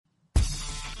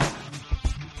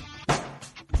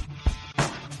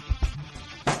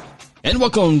And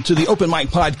welcome to the Open Mic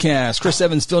Podcast. Chris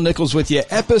Evans, Phil Nichols with you.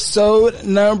 Episode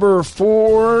number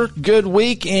 4. Good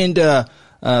week. And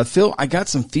Phil, I got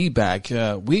some feedback.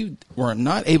 We were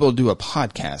not able to do a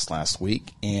podcast last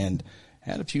week and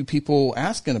had a few people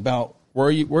asking about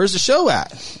where's the show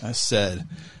at? I said,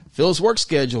 Phil's work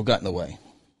schedule got in the way.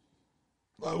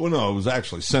 Well, no, it was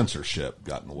actually censorship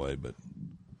got in the way, but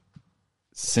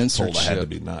censorship. I had to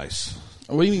be nice.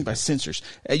 What do you mean by censorship?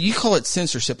 You call it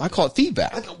censorship. I call it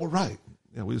feedback. We're right.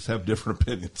 Yeah, we just have different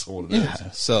opinions on what it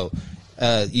is. So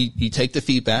you take the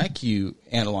feedback, you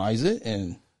analyze it,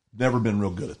 and never been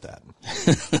real good at that.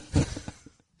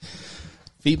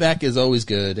 Feedback is always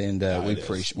good, and we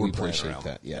appreciate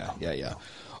that. Yeah.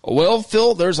 Well,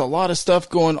 Phil, there's a lot of stuff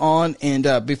going on,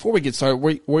 and before we get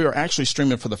started, we are actually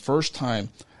streaming for the first time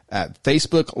at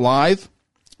Facebook Live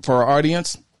for our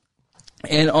audience,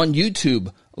 and on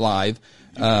YouTube Live.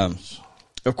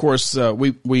 Of course,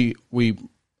 we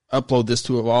upload this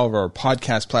to all of our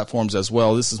podcast platforms as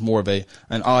well. This is more of an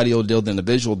audio deal than a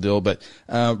visual deal, but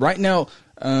right now,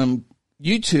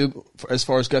 YouTube, as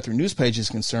far as Guthrie News Page is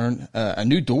concerned, a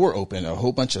new door opened. A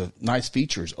whole bunch of nice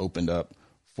features opened up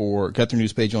for Guthrie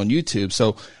News Page on YouTube.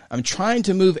 So I'm trying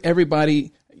to move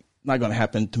everybody. Not going to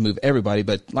happen to move everybody,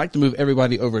 but I'd like to move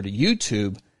everybody over to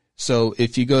YouTube. So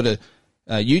if you go to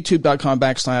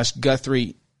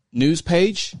youtube.com/Guthrie News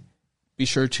Page, be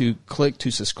sure to click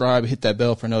to subscribe, hit that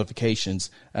bell for notifications.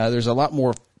 There's a lot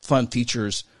more fun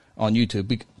features on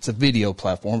YouTube. It's a video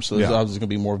platform, so there's obviously going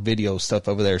to be more video stuff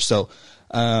over there. So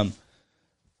I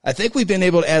think we've been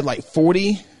able to add like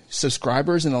 40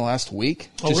 subscribers in the last week,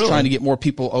 trying to get more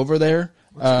people over there.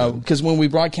 Because when we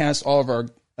broadcast all of our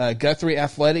Guthrie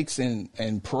athletics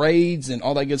and parades and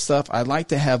all that good stuff, I'd like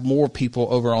to have more people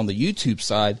over on the YouTube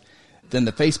side than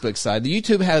the Facebook side. The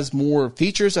YouTube has more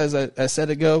features, as I said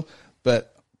ago,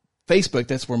 but Facebook,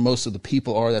 that's where most of the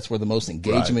people are. That's where the most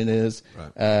engagement is.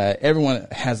 Right. Everyone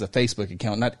has a Facebook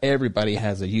account. Not everybody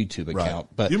has a YouTube account.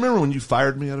 Right. But you remember when you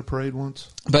fired me at a parade once?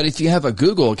 But if you have a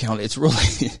Google account, it's really.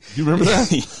 You remember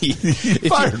that? You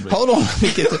fired me. Hold on, let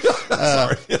me get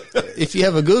Sorry. If you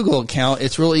have a Google account,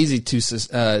 it's real easy to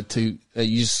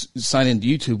you just sign into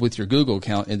YouTube with your Google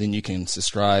account, and then you can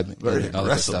subscribe. Very and all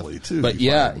aggressively that stuff. too. But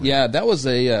that was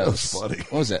that was funny.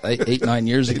 What was that? 8-9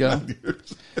 years ago.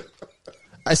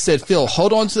 I said, Phil,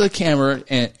 hold on to the camera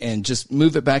and just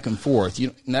move it back and forth.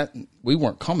 We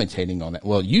weren't commentating on that.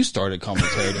 Well, you started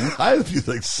commentating. I had a few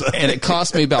things to say. And it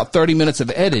cost me about 30 minutes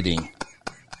of editing.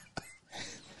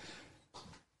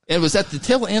 It was at the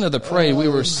tail end of the parade. We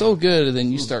were so good, and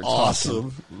then you start awesome.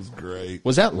 talking. It was great.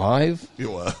 Was that live? It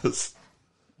was.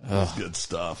 It was good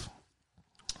stuff.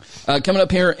 Coming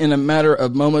up here in a matter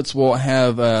of moments,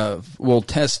 we'll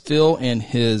test Phil and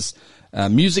his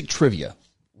music trivia.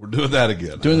 We're doing that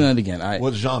again.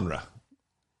 What genre?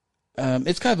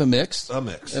 It's kind of a mix. A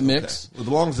mix. Okay. As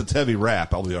long as it's heavy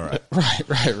rap, I'll be all right.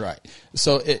 Right.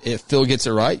 So if Phil gets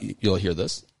it right, you'll hear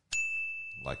this.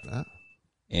 Like that.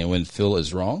 And when Phil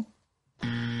is wrong,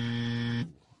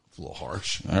 it's a little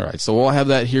harsh. All right. So we'll have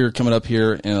that here coming up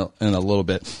here in a little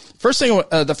bit. First thing,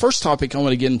 the first topic I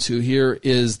want to get into here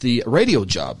is the radio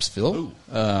jobs, Phil.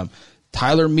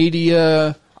 Tyler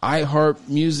Media, iHeart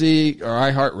Music, or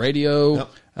iHeart Radio. Yep.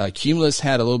 Cumulus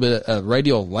had a little bit of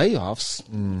radio layoffs,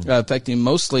 affecting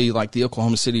mostly like the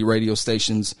Oklahoma City radio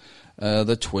stations,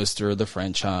 the Twister, the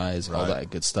franchise, all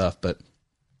that good stuff. But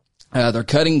they're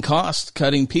cutting costs,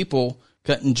 cutting people,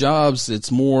 cutting jobs. It's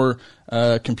more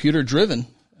computer driven,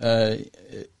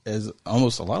 as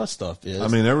almost a lot of stuff is. I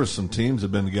mean, there were some teams that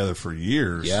have been together for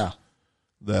years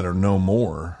that are no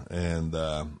more. And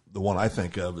the one I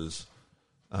think of is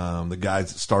the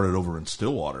guys that started over in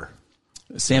Stillwater.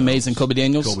 Sam Mays and Kobe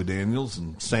Daniels.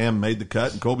 And Sam made the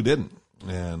cut and Kobe didn't.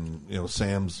 And,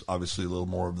 Sam's obviously a little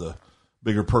more of the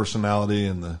bigger personality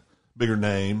and the bigger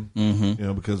name,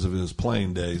 because of his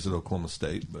playing days at Oklahoma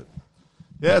State. But,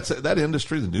 yeah, it's that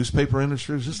industry, the newspaper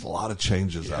industry, there's just a lot of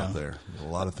changes out there. A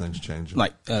lot of things changing.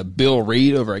 Like Bill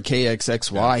Reed over at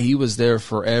KXXY, he was there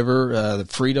forever. The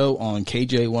Frito on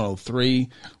KJ 103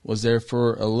 was there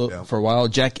for a while.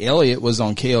 Jack Elliott was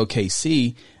on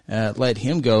KOKC. Let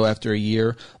him go after a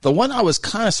year. The one I was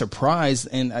kind of surprised,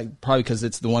 and probably because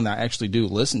it's the one I actually do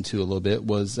listen to a little bit,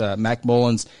 was Mac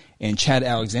Mullins and Chad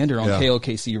Alexander on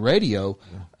KOKC Radio,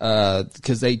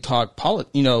 because they talk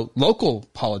local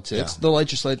politics, the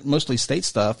legislature, mostly state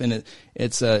stuff, and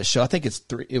it's a show. I think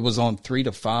it was on 3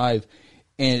 to 5,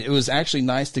 and it was actually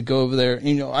nice to go over there.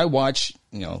 I watch,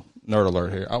 nerd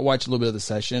alert here. I watch a little bit of the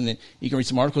session, and you can read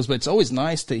some articles, but it's always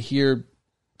nice to hear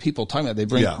people talking about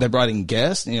it. They brought in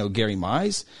guests. Gary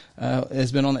Mize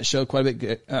has been on that show quite a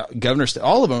bit. Governor,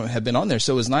 all of them have been on there.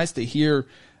 So it was nice to hear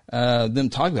them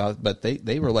talk about it, but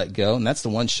they were let go, and that's the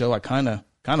one show I kind of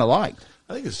liked.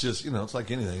 I think it's just, it's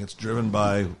like anything. It's driven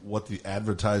by what the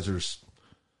advertisers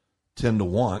tend to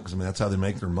want, because, that's how they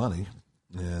make their money.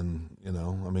 And,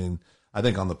 I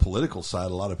think on the political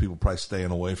side, a lot of people probably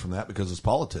staying away from that because it's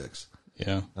politics.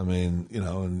 Yeah.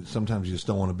 And sometimes you just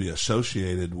don't want to be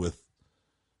associated with,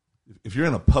 if you're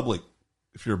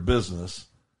a business,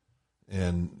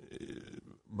 and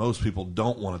most people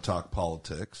don't want to talk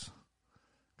politics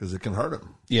because it can hurt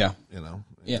them. Yeah.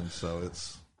 And so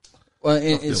it's. Well,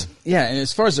 and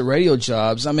as far as the radio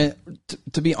jobs,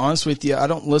 to be honest with you, I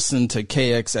don't listen to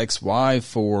KXXY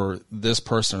for this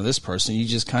person or this person. You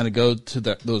just kind of go to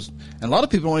those, and a lot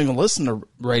of people don't even listen to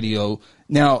radio.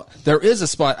 Now, there is a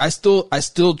spot. I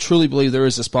still truly believe there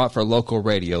is a spot for local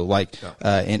radio, like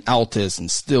in Altus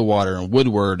and Stillwater and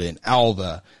Woodward and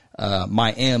Alva,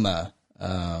 Miami,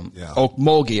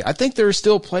 Okmulgee. I think there is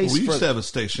still a place. We used to have a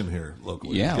station here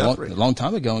locally. Yeah, a long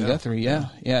time ago in Guthrie. Yeah,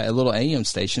 a little AM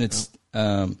station. It's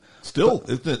still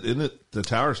isn't it the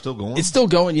tower still going? It's still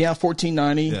going. Yeah,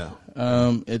 1490.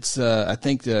 Yeah. It's I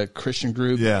think the Christian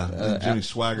group. Yeah, Jimmy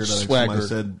Swaggart. Somebody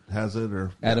said has it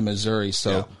or out of Missouri.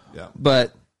 So, yeah.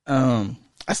 But I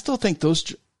still think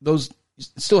those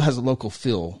still has a local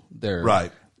feel there.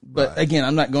 Right. But again,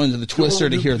 I'm not going to the Twister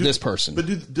to hear this person.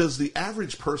 But does the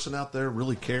average person out there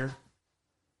really care?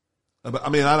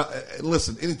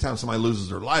 Listen, anytime somebody loses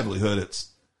their livelihood,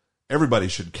 everybody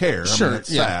should care. Sure, it's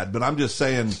sad, but I'm just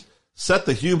saying, set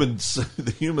the human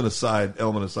element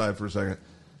aside for a second.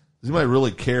 Does anybody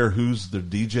really care who's their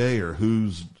DJ or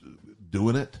who's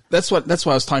doing it? That's what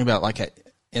I was talking about. Like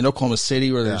in Oklahoma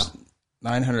City, where there's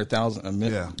 900,000, a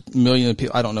million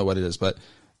people. I don't know what it is, but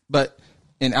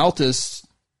in Altus,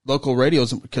 local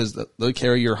radios, because they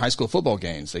carry your high school football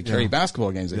games, they carry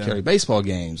basketball games, they carry baseball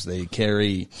games, they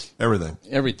carry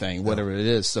everything, whatever it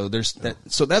is. So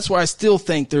so that's why I still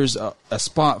think there's a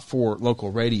spot for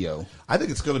local radio. I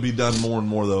think it's going to be done more and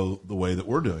more though the way that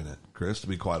we're doing it, Chris. To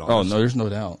be quite honest. Oh no, there's no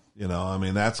doubt.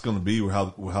 That's going to be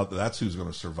how that's who's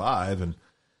going to survive, and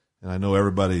I know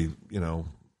everybody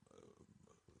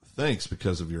thinks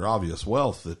because of your obvious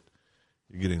wealth that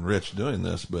you're getting rich doing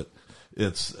this, but.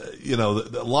 It's, a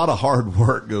lot of hard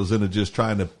work goes into just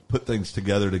trying to put things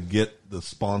together to get the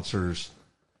sponsors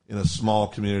in a small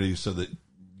community so that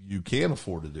you can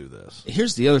afford to do this.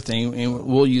 Here's the other thing, and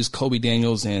we'll use Colby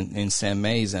Daniels and Sam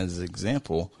Mays as an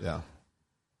example. Yeah.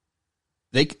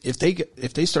 If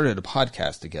they started a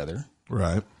podcast together,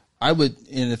 right? I would,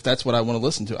 and if that's what I want to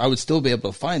listen to, I would still be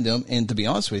able to find them. And to be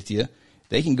honest with you,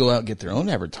 they can go out and get their own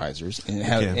advertisers and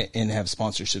have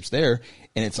sponsorships there,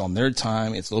 and it's on their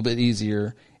time. It's a little bit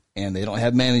easier, and they don't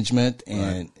have management,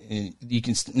 and you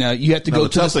can you have to go. The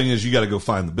tough thing is you got to go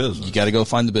find the business. You got to go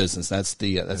find the business. That's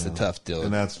the tough deal.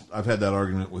 And I've had that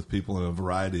argument with people in a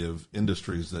variety of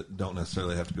industries that don't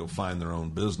necessarily have to go find their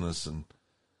own business, and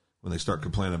when they start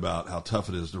complaining about how tough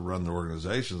it is to run their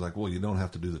organizations, like, well, you don't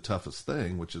have to do the toughest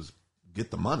thing, which is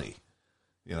get the money.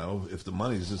 If the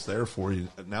money is just there for you,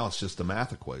 now it's just a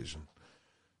math equation.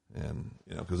 And,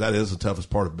 because that is the toughest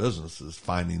part of business is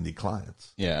finding the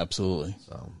clients. Yeah, absolutely.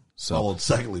 So followed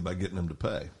secondly by getting them to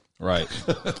pay. Right.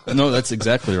 No, that's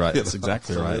exactly right. That's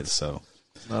exactly right. So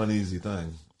it's not an easy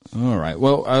thing. All right.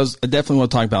 Well, I definitely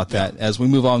want to talk about that. As we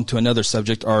move on to another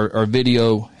subject, our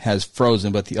video has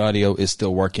frozen, but the audio is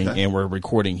still working, and we're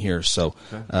recording here. So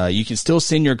you can still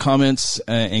send your comments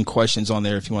and questions on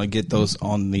there if you want to get those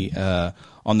on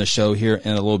the show here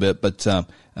in a little bit. But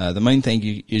the main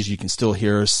thing is you can still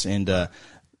hear us, and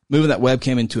moving that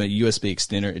webcam into a USB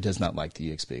extender, it does not like the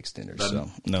USB extender. So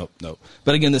no.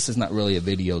 But again, this is not really a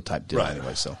video type deal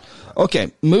anyway. So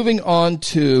okay, moving on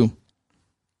to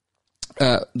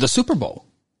the Super Bowl.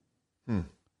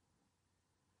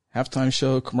 Halftime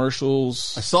show,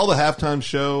 commercials. I saw the halftime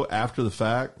show after the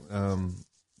fact. I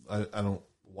don't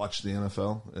watch the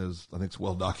NFL, as I think it's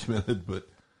well documented, but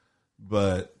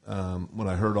when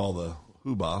I heard all the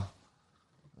hoobah,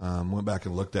 went back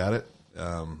and looked at it.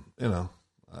 It's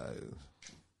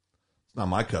not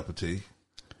my cup of tea.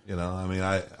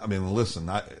 Listen,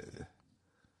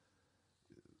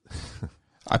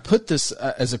 I put this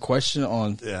as a question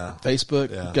on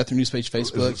Facebook. Yeah. Guthrie News Page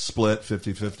Facebook. Is it split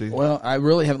 50-50? Well, I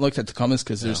really haven't looked at the comments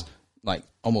because there's like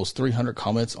almost 300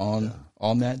 comments on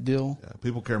that deal. Yeah.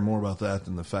 People care more about that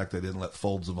than the fact they didn't let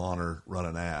Folds of Honor run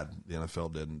an ad. The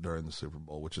NFL didn't during the Super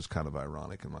Bowl, which is kind of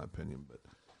ironic in my opinion.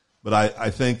 But I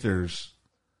think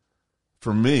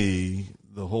for me,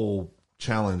 the whole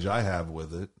challenge I have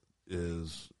with it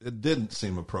is it didn't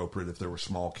seem appropriate if there were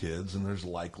small kids, and there's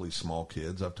likely small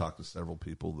kids. I've talked to several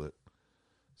people that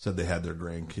said they had their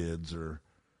grandkids or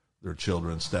their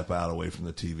children step out away from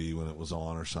the TV when it was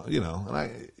on or something,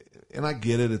 and I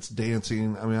get it. It's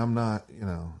dancing. I mean, I'm not,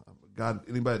 God,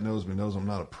 anybody that knows me knows I'm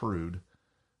not a prude,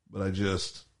 but I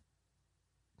just,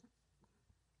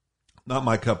 not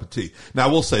my cup of tea. Now,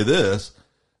 I will say this.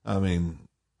 I mean,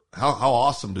 how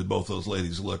awesome did both those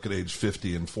ladies look at age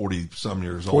 50 and 40 some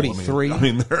years old? 43. I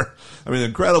mean, they're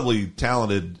incredibly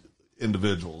talented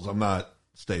individuals. I'm not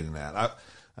stating that.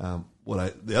 The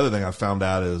other thing I found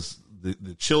out is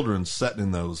the children sitting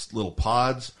in those little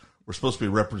pods were supposed to be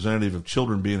representative of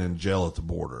children being in jail at the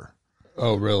border.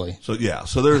 Oh, really? So yeah,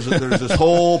 so there's this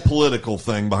whole political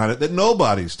thing behind it that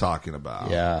nobody's talking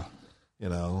about. Yeah,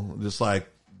 just like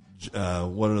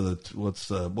what's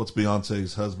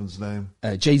Beyonce's husband's name?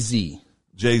 Jay-Z.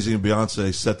 Jay-Z and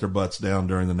Beyonce set their butts down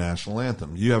during the national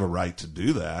anthem. You have a right to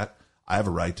do that. I have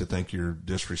a right to think you're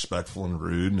disrespectful and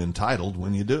rude and entitled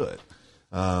when you do it.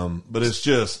 But it's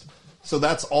just, so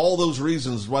that's all those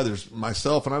reasons why there's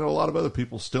myself, and I know a lot of other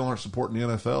people still aren't supporting the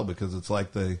NFL because it's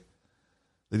like they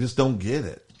just don't get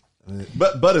it. I mean,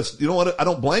 but it's, you know what? I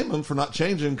don't blame them for not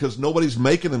changing because nobody's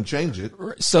making them change it.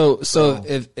 So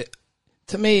if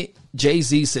to me,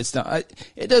 Jay-Z sits down.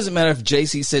 It doesn't matter if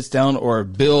Jay-Z sits down or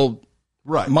Bill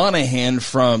Monahan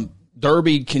from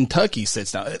Derby, Kentucky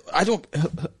sits down. I don't.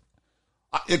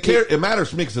 It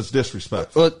matters to me because it's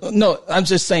disrespectful. Well, no, I'm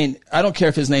just saying I don't care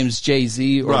if his name's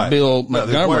Jay-Z or Bill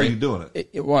Montgomery. Why are you doing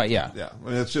it? Why? Yeah. Yeah. I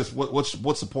mean, it's just what's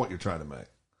the point you're trying to make?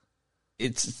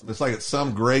 It's like it's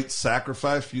some great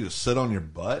sacrifice for you to sit on your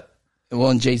butt. Well,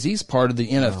 and Jay-Z's part of the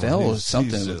NFL or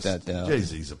something with that.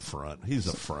 Jay-Z's up front. He's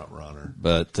a front runner,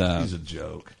 but he's a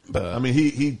joke. But I mean,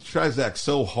 he tries to act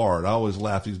so hard. I always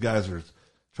laugh. These guys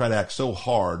try to act so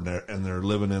hard, and they're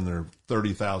living in their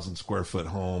 30,000 square foot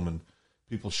home, and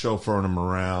people chauffeuring them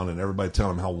around, and everybody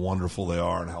telling them how wonderful they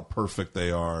are and how perfect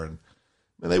they are, and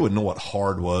they wouldn't know what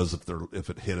hard was if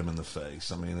it hit them in the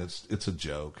face. I mean, it's a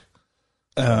joke.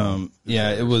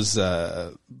 Yeah, it was.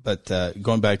 But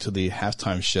going back to the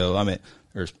halftime show, I mean,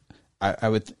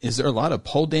 is there a lot of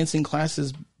pole dancing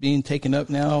classes being taken up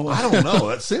now? I don't know.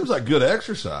 That seems like good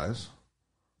exercise.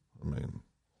 I mean,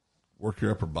 work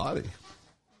your upper body.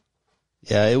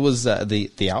 Yeah, it was.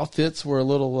 The outfits were a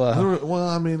little. Well,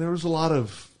 I mean, there was a lot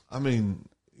of. I mean,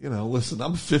 listen,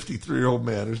 I'm a 53-year-old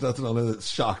man. There's nothing on there that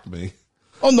shocked me.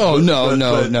 Oh no.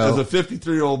 As a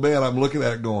 53-year-old man, I'm looking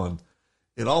at it going.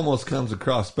 It almost comes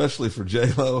across, especially for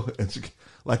J-Lo, it's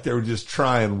like they were just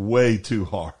trying way too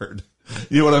hard.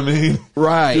 You know what I mean?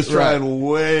 Right. Just trying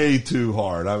way too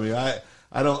hard. I mean, I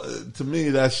don't. To me,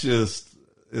 that's just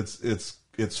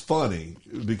it's funny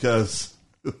because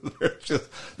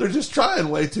they're just trying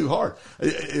way too hard.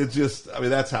 It just. I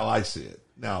mean, that's how I see it.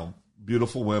 Now,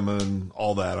 beautiful women,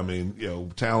 all that. I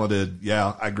mean, talented.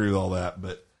 Yeah, I agree with all that,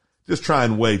 but. Just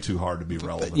trying way too hard to be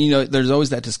relevant. There's always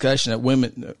that discussion that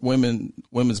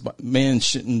men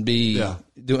shouldn't be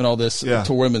doing all this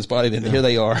to women's body. Then here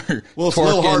they are, well, it's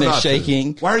twerking and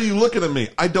shaking. Why are you looking at me?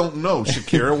 I don't know,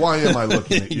 Shakira. Why am I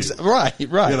looking at you? Right.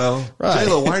 J-Lo,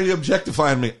 why are you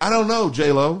objectifying me? I don't know,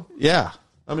 J-Lo. Yeah.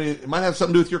 I mean, it might have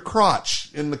something to do with your crotch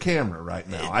in the camera right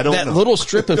now. I don't know. That little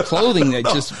strip of clothing that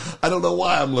just. I don't know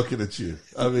why I'm looking at you.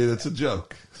 I mean, it's a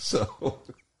joke. So.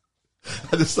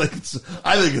 I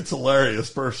think it's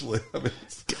hilarious personally. I mean,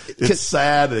 it's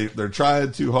sad. They're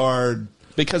trying too hard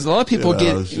because a lot of people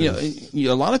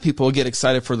a lot of people get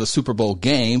excited for the Super Bowl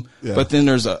game, but then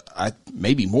there's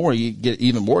maybe more. You get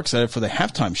even more excited for the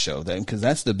halftime show then because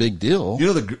that's the big deal.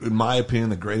 In my opinion,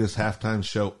 the greatest halftime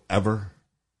show ever.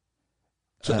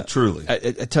 Truly,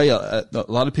 I tell you, a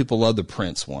lot of people love the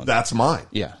Prince one. That's mine.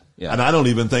 Yeah, and I don't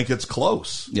even think it's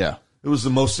close. Yeah. It was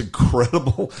the most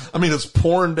incredible. I mean, it's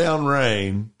pouring down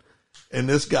rain, and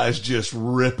this guy's just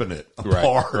ripping it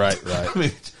apart. Right. I mean,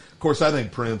 of course, I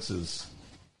think Prince is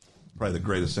probably the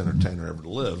greatest entertainer ever to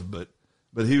live. But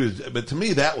to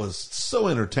me, that was so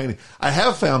entertaining. I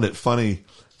have found it funny.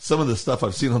 Some of the stuff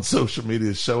I've seen on social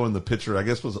media is showing the picture. I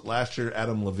guess was it last year?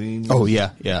 Adam Levine. Oh yeah.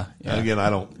 And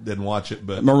again, didn't watch it,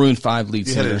 but Maroon 5 lead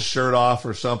singer. He had his shirt off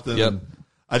or something. Yep.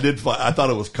 I thought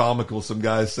it was comical. Some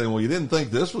guys saying, "Well, you didn't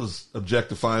think this was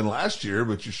objectifying last year,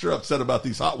 but you're sure upset about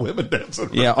these hot women dancing."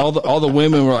 Yeah, all the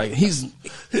women were like, "He's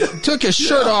took his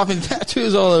shirt off and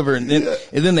tattoos all over," and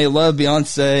then they love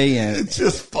Beyonce and it's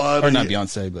just funny, or not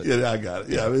Beyonce, but I got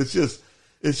it. Yeah, it's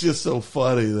just so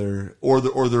funny. They're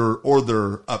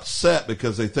upset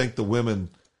because they think the women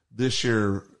this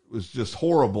year was just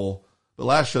horrible. But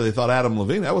last year they thought Adam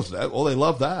Levine, that was that. Well, they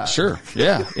love that. Sure.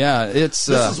 Yeah. This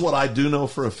is what I do know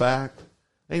for a fact.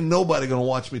 Ain't nobody going to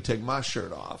watch me take my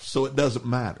shirt off, so it doesn't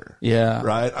matter. Yeah.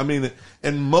 Right? I mean,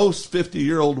 and most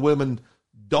 50-year-old women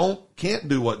can't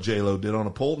do what J-Lo did on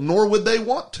a poll, nor would they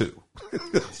want to.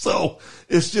 So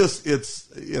it's just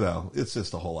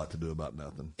a whole lot to do about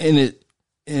nothing.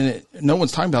 And no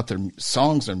one's talking about their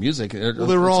songs or music.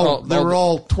 Well, they were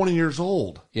all 20 years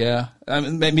old. Yeah, I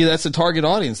mean, maybe that's the target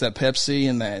audience. That Pepsi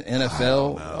and that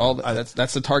NFL,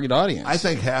 that's the target audience. I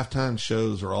think halftime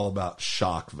shows are all about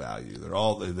shock value. They've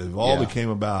all became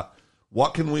about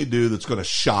what can we do that's going to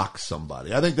shock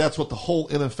somebody. I think that's what the whole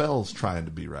NFL is trying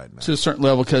to be right now. To a certain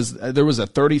level, because there was a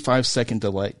 35-second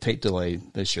tape delay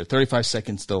this year, 35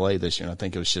 seconds delay this year. And I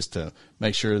think it was just to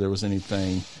make sure there was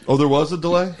anything. Oh, there was a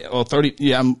delay? Well,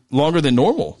 longer than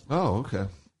normal. Oh, okay.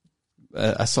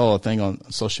 I saw a thing on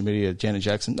social media, Janet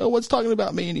Jackson, no one's talking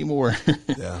about me anymore.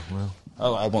 Yeah,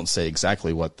 well. I won't say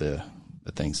exactly what the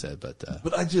thing said, but.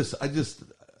 But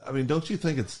I mean, don't you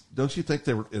think it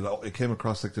came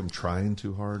across like them trying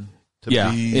too hard to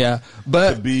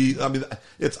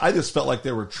I just felt like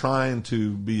they were trying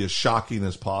to be as shocking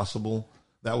as possible.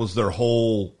 That was their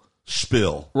whole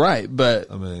spiel. Right.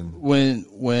 But I mean,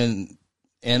 when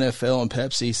NFL and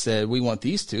Pepsi said, we want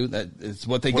these two, that is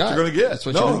what they got. You're going to get. That's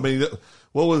what I mean,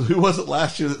 who was it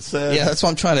last year that said? Yeah, that's what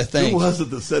I'm trying to think. Who was it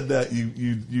that said that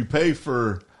you pay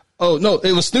for? Oh no,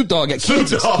 it was Snoop Dogg at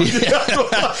Kansas. Dogg.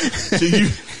 Yeah.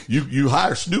 See, you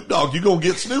hire Snoop Dogg, you gonna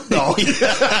get Snoop Dogg. You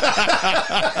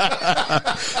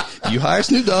hire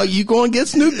Snoop Dogg, you gonna get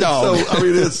Snoop Dogg. So I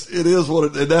mean, it is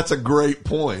what and that's a great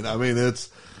point. I mean,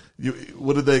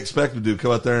 what did they expect to do? Come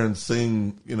out there and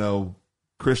sing,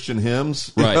 Christian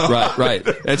hymns? Right.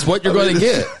 That's what you're going to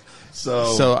get.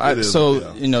 So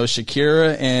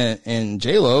Shakira and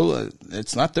J-Lo,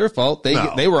 it's not their fault.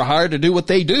 They were hired to do what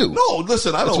they do. No,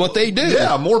 listen, that's what they do.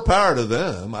 Yeah, more power to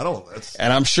them.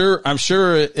 And I'm sure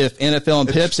if NFL and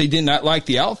Pepsi did not like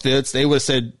the outfits, they would have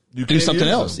said do something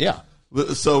else. Them.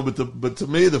 Yeah. So, but to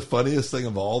me, the funniest thing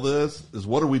of all this is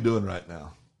what are we doing right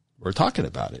now? We're talking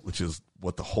about it, which is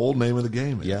what the whole name of the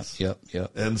game is. Yep.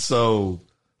 And so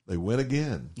they win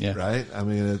again. Yeah. Right. I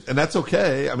mean, and that's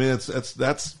okay. I mean,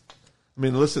 that's. I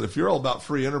mean, listen, if you're all about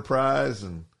free enterprise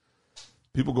and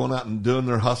people going out and doing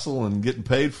their hustle and getting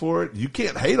paid for it, you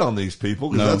can't hate on these people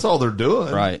because that's all they're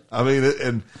doing. Right. I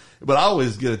mean, but I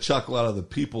always get a chuckle out of the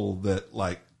people that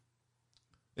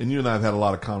and you and I have had a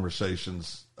lot of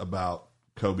conversations about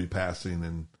Kobe passing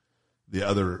and the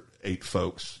other 8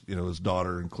 folks, his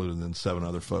daughter included, and then 7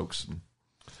 other folks. And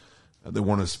they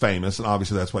weren't as famous. And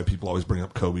obviously that's why people always bring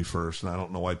up Kobe first. And I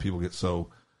don't know why people get so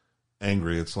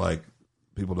angry. It's like,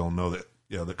 people don't know that,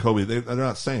 that Kobe, they're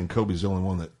not saying Kobe's the only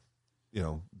one that,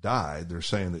 died. They're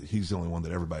saying that he's the only one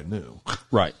that everybody knew.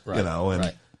 Right. But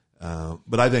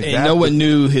I think no one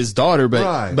knew his daughter,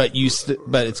 but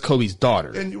it's Kobe's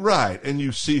daughter. And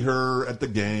you see her at the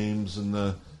games and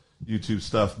the YouTube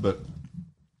stuff. But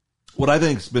what I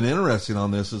think's been interesting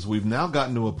on this is we've now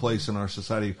gotten to a place in our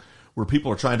society where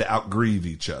people are trying to outgrieve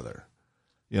each other.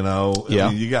 I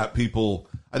mean, you got people.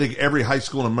 I think every high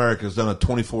school in America has done a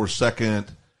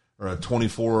 24-second or a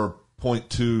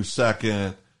 24.2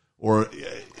 second or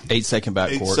 8-second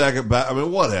backcourt. 8-second back. I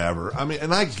mean, whatever. I mean,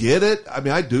 and I get it. I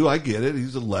mean, I do. I get it.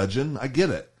 He's a legend. I get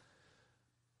it.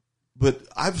 But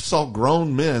I've saw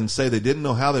grown men say they didn't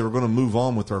know how they were going to move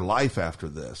on with their life after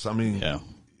this. I mean,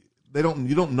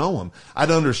 you don't know him.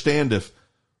 I'd understand if,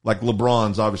 like,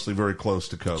 LeBron's obviously very close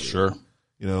to Kobe. Sure.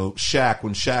 Shaq,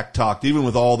 when Shaq talked, even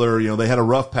with all their, they had a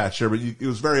rough patch there, but it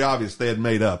was very obvious they had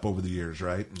made up over the years,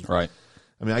 right? Right.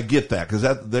 I mean, I get that because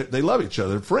they love each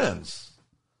other, they're friends.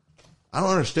 I don't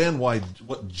understand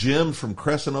what Jim from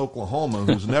Crescent, Oklahoma,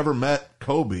 who's never met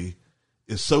Kobe,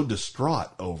 is so distraught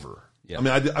over. Yeah.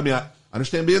 I mean, I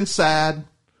understand being sad.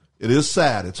 It is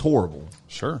sad. It's horrible.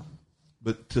 Sure.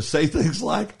 But to say things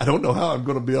like, I don't know how I'm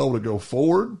going to be able to go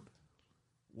forward.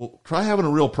 Well, try having a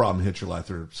real problem hit your life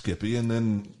there, Skippy, and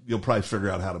then you'll probably figure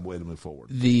out how to way to move forward.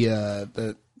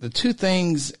 The two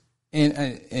things,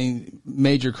 and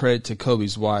major credit to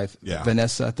Kobe's wife,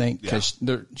 Vanessa, I think, because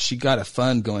she got a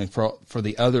fund going for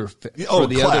the other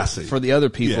for the other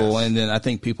people, and then I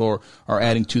think people are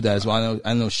adding to that as well.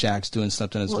 I know Shaq's doing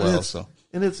something as well. So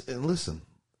and listen,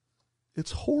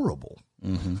 it's horrible.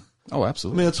 Mm-hmm. Oh,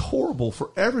 absolutely. I mean, it's horrible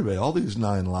for everybody. All these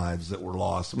 9 lives that were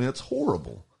lost. I mean, it's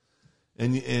horrible.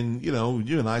 And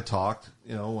you and I talked,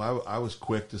 I was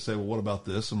quick to say, well, what about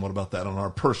this and what about that on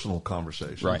our personal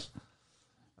conversations. Right.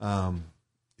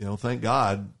 Thank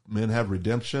God men have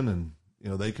redemption and,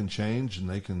 they can change and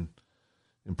they can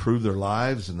improve their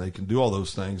lives and they can do all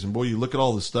those things. And boy, you look at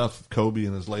all the stuff of Kobe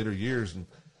in his later years and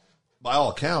by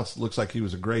all accounts, it looks like he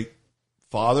was a great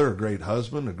father, a great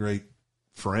husband, a great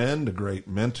friend, a great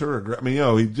mentor.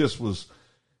 He just was,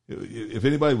 if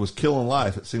anybody was killing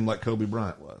life, it seemed like Kobe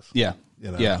Bryant was. Yeah.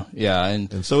 You know? Yeah.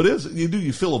 And so it is,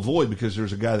 you feel a void because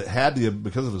there's a guy that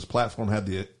because of his platform, had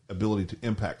the ability to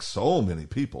impact so many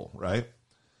people, right?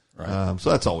 Right.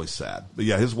 So that's always sad. But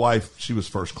yeah, his wife, she was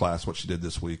first class, what she did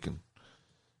this week.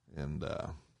 And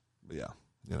yeah,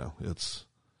 you know, it's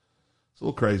a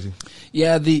little crazy.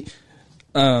 Yeah.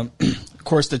 Of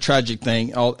course, the tragic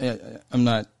thing,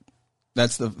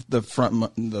 that's the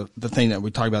front, the thing that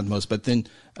we talk about the most, but then,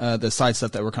 the side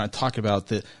stuff that we're kind of talking about,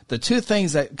 the two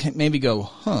things that made me go,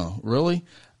 really?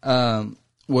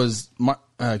 Was Mark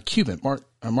Cuban,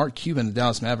 the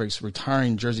Dallas Mavericks,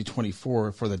 retiring jersey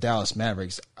 24 for the Dallas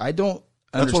Mavericks. I don't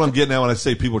understand. That's what I'm getting at when I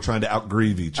say people are trying to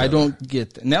outgrieve each other. I don't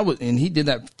get that. And he did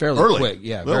that fairly early. Quick.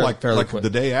 Yeah. Well, fairly quick. The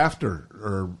day after,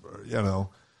 or, you know,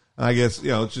 I guess, you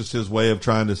know, it's just his way of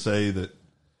trying to say that.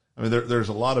 I mean, there's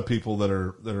a lot of people that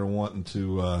are wanting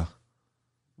to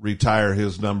retire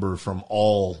his number from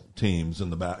all teams in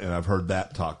the back, and I've heard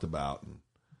that talked about. And,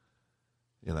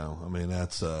 you know, I mean,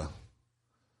 that's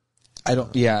I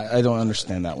don't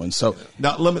understand that one. So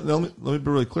now let me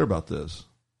be really clear about this.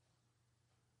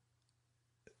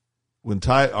 When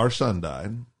our son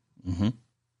died,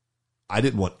 I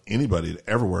didn't want anybody to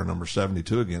ever wear number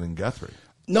 72 again in Guthrie.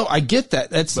 No, I get that.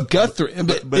 That's Guthrie.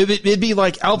 But it'd be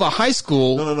like Alva High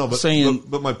School. No.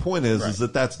 But my point is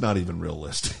that that's not even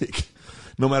realistic.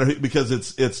 No matter who, because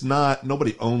it's not.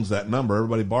 Nobody owns that number.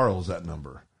 Everybody borrows that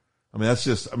number. I mean, that's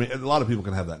just. I mean, a lot of people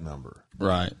can have that number.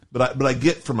 Right. But I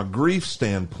get from a grief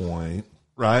standpoint,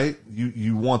 right?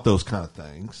 You want those kind of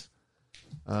things.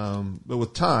 But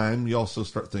with time, you also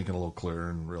start thinking a little clearer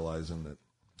and realizing that.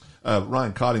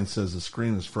 Ryan Cotting says the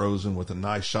screen is frozen with a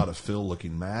nice shot of Phil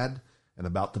looking mad and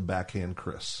about to backhand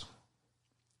Chris.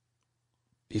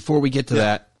 Before we get to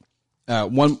that,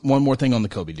 one more thing on the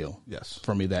Kobe deal. Yes.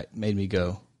 For me, that made me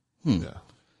go, Yeah.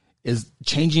 Is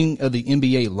changing of the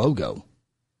NBA logo.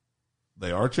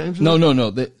 They are changing? No.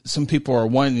 Some people are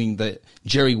wanting the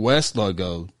Jerry West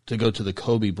logo to go to the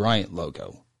Kobe Bryant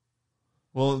logo.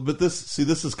 Well, but this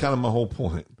is kind of my whole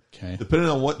point. Okay. Depending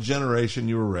on what generation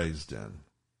you were raised in.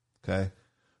 Okay.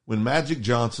 When Magic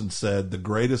Johnson said the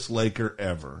greatest Laker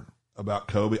ever about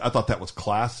Kobe, I thought that was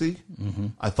classy. Mm-hmm.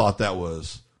 I thought that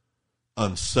was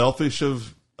unselfish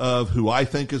of who I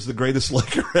think is the greatest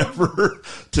Laker ever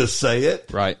to say it.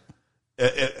 Right.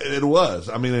 It was.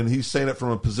 I mean, and he's saying it from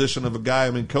a position of a guy.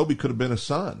 I mean, Kobe could have been his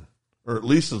son, or at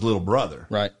least his little brother.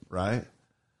 Right. Right.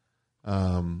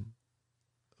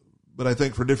 But I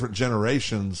think for different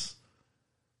generations,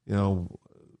 they're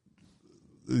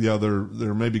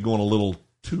maybe going a little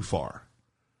too far.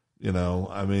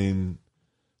 I mean,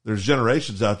 there's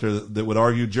generations out there that would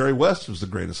argue Jerry West was the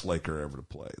greatest Laker ever to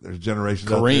play. There's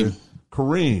generations out there.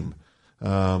 Kareem.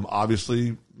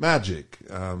 Obviously Magic.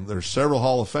 There's several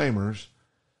Hall of Famers.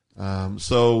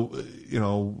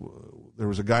 There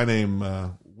was a guy named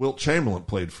Wilt Chamberlain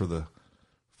played for the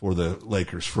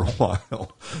Lakers for a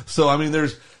while. So I mean,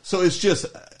 it's just,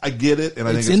 I get it, and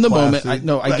I think it's in the classic.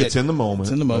 moment. I get it's in the moment.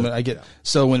 It's in the moment. I get. Yeah.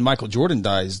 So when Michael Jordan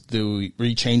dies, do we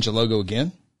rechange the logo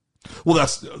again? Well,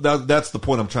 that's the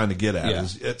point I'm trying to get at. Yeah.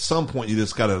 Is at some point you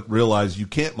just got to realize you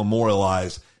can't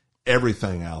memorialize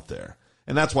everything out there,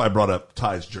 and that's why I brought up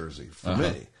Ty's jersey for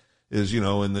me. Is in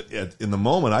the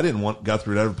moment I didn't want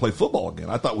Guthrie to ever play football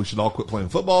again. I thought we should all quit playing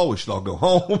football. We should all go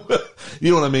home. You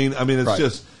know what I mean? I mean, it's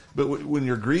just. But when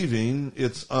you're grieving,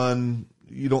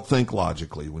 you don't think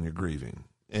logically when you're grieving,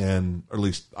 or at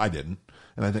least I didn't,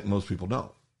 and I think most people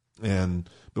don't.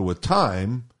 But with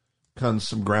time comes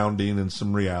some grounding and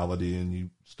some reality, and you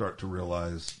start to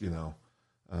realize, that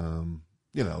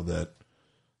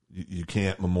you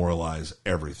can't memorialize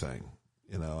everything.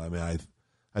 I mean,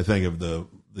 I think of the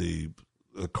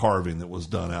carving that was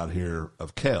done out here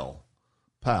of Kel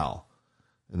Powell,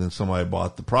 and then somebody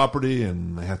bought the property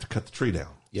and they have to cut the tree down.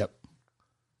 Yep.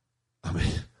 I mean,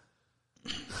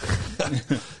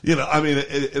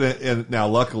 and now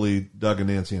luckily Doug and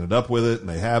Nancy ended up with it, and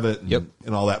they have it,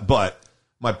 and all that. But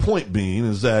my point being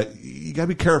is that you got to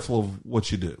be careful of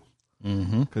what you do,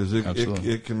 because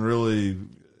it can really,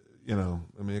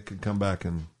 it can come back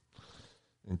and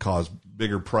cause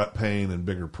bigger pain and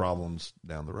bigger problems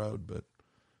down the road. But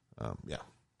yeah.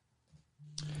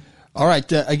 All right.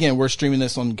 Again, we're streaming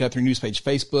this on Guthrie News Page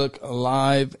Facebook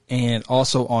live and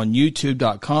also on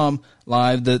YouTube.com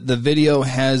live. The video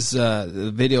has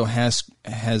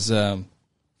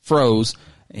froze,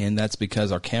 and that's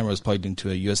because our camera is plugged into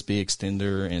a USB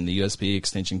extender, and the USB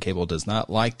extension cable does not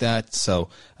like that. So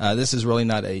this is really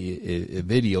not a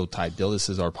video type deal. This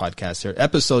is our podcast here,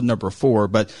 episode number 4.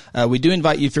 But we do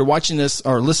invite you, if you're watching this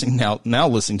or listening now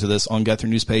listening to this on Guthrie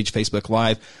News page, Facebook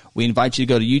Live, we invite you to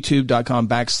go to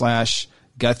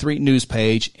youtube.com/Guthrie News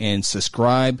page and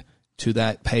subscribe to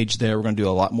that page there. We're going to do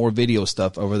a lot more video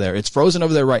stuff over there. It's frozen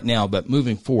over there right now, but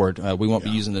moving forward, we won't be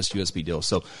using this USB deal.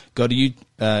 So go to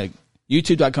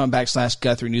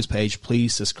youtube.com/Guthrie News page.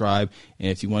 Please subscribe. And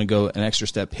if you want to go an extra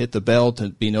step, hit the bell to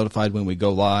be notified when we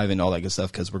go live and all that good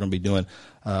stuff, because we're going to be doing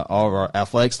all of our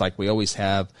athletics like we always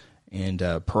have, and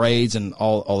parades and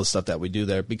all the stuff that we do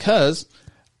there, because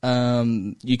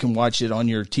you can watch it on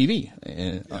your TV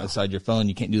outside your phone.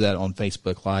 You can't do that on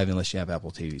Facebook Live unless you have Apple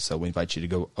TV. So we invite you to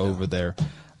go over there.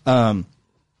 Let's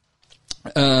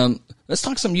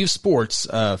talk some youth sports,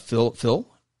 Phil.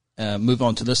 Move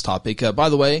on to this topic. By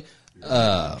the way,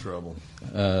 in trouble.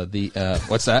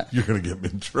 What's that? You're going to get me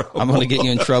in trouble. I'm going to get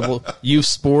you in trouble. Youth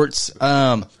sports.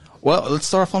 Well, let's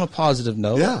start off on a positive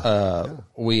note.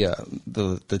 We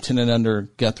the 10 and under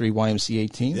Guthrie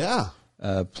YMCA team. Yeah.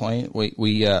 Playing.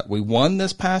 We won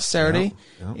this past Saturday,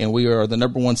 and we are the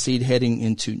number 1 seed heading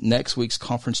into next week's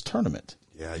conference tournament.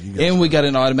 Yeah, you guys and we got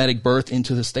an automatic berth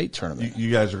into the state tournament.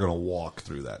 You guys are going to walk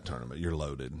through that tournament. You're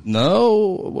loaded.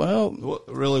 No, well,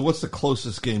 really, what's the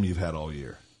closest game you've had all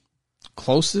year?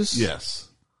 Closest? Yes.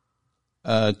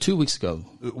 2 weeks ago.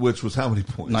 Which was how many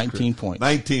points? 19 points.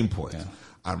 19 points. Yeah.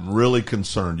 I'm really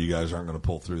concerned you guys aren't going to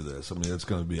pull through this. I mean, it's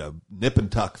going to be a nip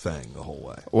and tuck thing the whole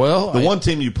way. Well, the one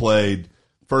team you played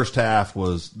first half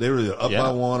they were either up by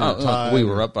one or tied. We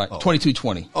were up by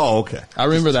 22-20. Oh, okay. I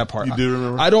remember that part. You do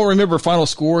remember? I don't remember final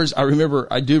scores. I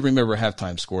do remember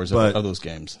halftime scores of those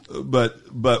games.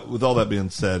 But with all that being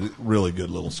said, really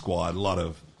good little squad. A lot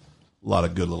of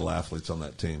good little athletes on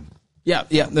that team. Yeah,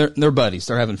 they're buddies.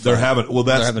 They're having fun.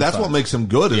 That's what makes them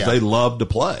good is they love to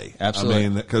play. Absolutely. I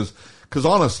mean, because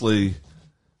honestly,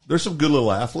 there's some good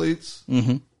little athletes,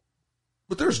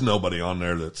 but there's nobody on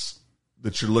there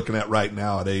that you're looking at right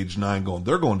now at age 9 going,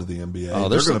 they're going to the NBA.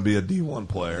 They're going to be a D1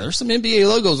 player. There's some NBA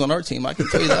logos on our team. I can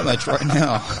tell you that much right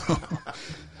now.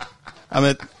 I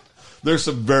mean, there's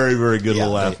some very, very good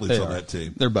little athletes on that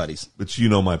team. They're buddies. But you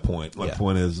know my point. My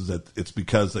point is that it's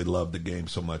because they love the game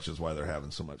so much is why they're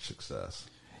having so much success.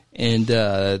 And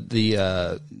the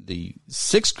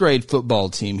 6th grade football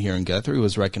team here in Guthrie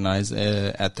was recognized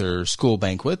at their school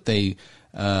banquet. It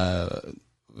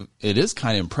is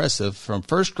kind of impressive. From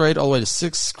 1st grade all the way to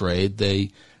 6th grade,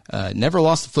 they never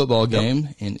lost a football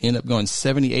game and ended up going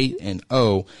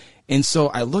 78-0. And so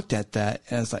I looked at that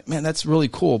and I was like, man, that's really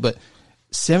cool. But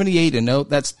 78-0,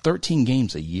 that's 13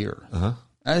 games a year.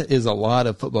 That is a lot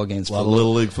of football games. A lot of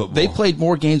little league football. They played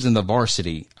more games than the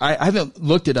varsity. I haven't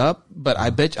looked it up, but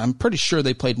I'm pretty sure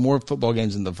they played more football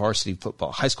games than the varsity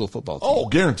football, high school football team. Oh,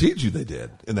 guaranteed you they did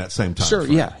in that same time. Sure,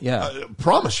 frame. yeah. I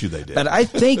promise you they did. But I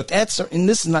think and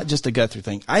this is not just a Guthrie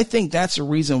thing. I think that's a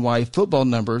reason why football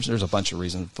numbers, there's a bunch of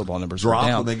reasons football numbers drop are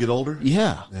down. when they get older?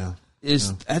 Yeah.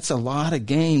 That's a lot of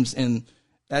games, and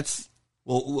that's...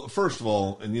 Well, first of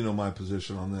all, and you know my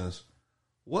position on this,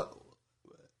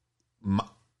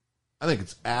 I think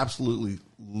it's absolutely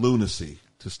lunacy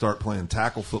to start playing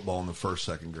tackle football in the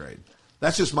 1st, 2nd grade.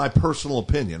 That's just my personal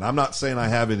opinion. I'm not saying I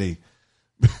have any.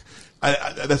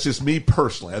 That's just me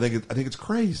personally. I think it's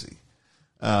crazy.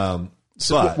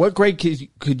 So what grade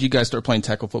could you guys start playing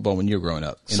tackle football when you were growing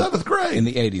up? 7th grade. In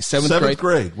the 80s. 7th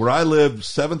grade. Where I lived,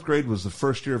 7th grade was the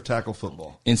first year of tackle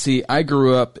football. And see, I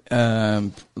grew up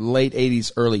late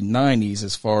 80s, early 90s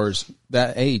as far as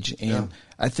that age. And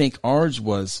I think ours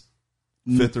was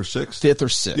 5th or 6th. 5th or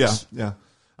 6th. Yeah.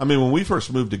 I mean, when we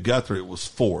first moved to Guthrie, it was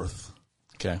 4th.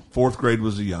 Okay. 4th grade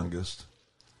was the youngest,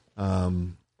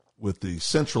 with the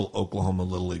Central Oklahoma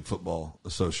Little League Football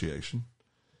Association.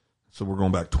 So we're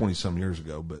going back 20-some years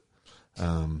ago. But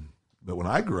when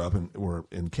I grew up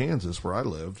in Kansas, where I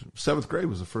lived, 7th grade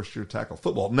was the first year of tackle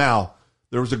football. Now,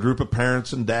 there was a group of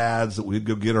parents and dads that we'd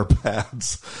go get our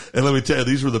pads. And let me tell you,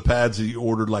 these were the pads that you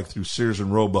ordered like through Sears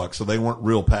and Roebuck. So they weren't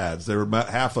real pads. They were about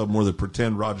half of them were the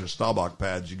pretend Roger Staubach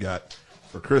pads you got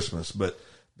for Christmas. But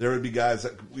there would be guys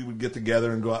that we would get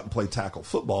together and go out and play tackle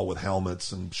football with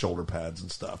helmets and shoulder pads and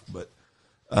stuff. But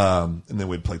and then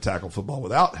we'd play tackle football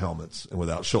without helmets and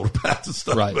without shoulder pads and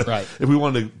stuff. Right, but right. If we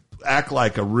wanted to act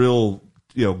like a real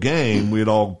game, we'd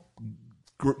all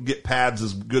get pads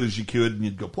as good as you could and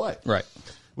you'd go play. Right.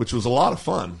 Which was a lot of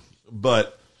fun.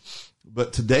 But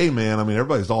today, man, I mean,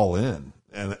 everybody's all in.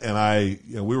 And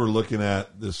we were looking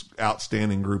at this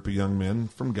outstanding group of young men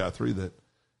from Guthrie that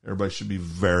everybody should be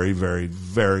very, very,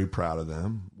 very proud of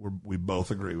them. We both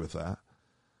agree with that.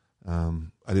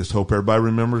 I just hope everybody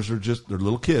remembers they're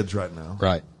little kids right now.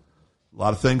 Right. A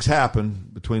lot of things happen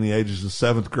between the ages of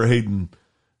 7th grade and,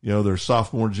 their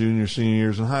sophomore, junior, senior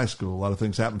years in high school. A lot of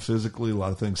things happen physically. A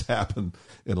lot of things happen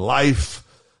in life.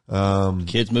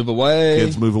 Kids move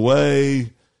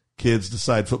away. Kids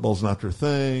decide football's not their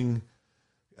thing.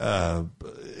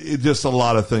 Just a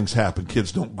lot of things happen.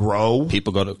 Kids don't grow.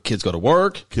 Kids go to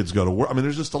work. Kids go to work. I mean,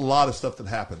 there's just a lot of stuff that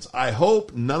happens. I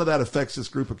hope none of that affects this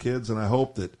group of kids, and I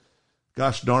hope that,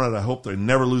 gosh darn it, I hope they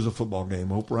never lose a football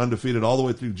game. I hope we're undefeated all the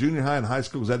way through junior high and high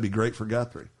school, because that'd be great for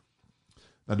Guthrie.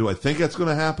 Now, do I think that's going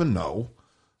to happen? No.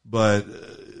 But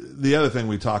the other thing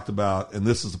we talked about, and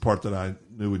this is the part that I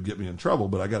knew would get me in trouble,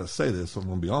 but I got to say this, so I'm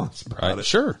going to be honest about it.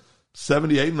 Sure.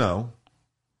 78-0.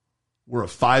 We're a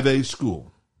 5A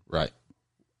school. Right.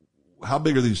 How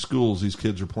big are these schools these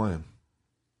kids are playing?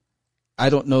 I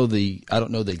don't know the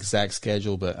exact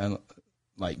schedule, but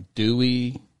like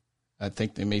Dewey, I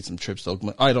think they made some trips to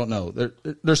Oklahoma. I don't know.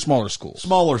 They're smaller schools.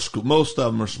 Most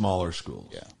of them are smaller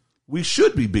schools. Yeah. We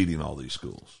should be beating all these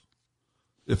schools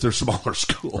if they're smaller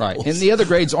schools. Right. And the other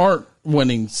grades aren't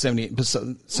winning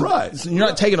 78%. Right. So you're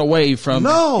not taking away from.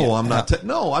 No, I'm not.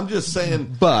 I'm just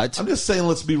saying. But I'm just saying,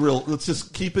 let's be real. Let's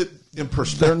just keep it in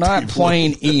perspective. They're not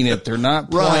playing Enid. They're not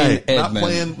playing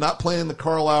Edmond. Not playing the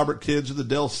Carl Albert kids or the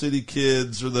Del City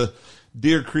kids or the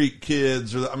Deer Creek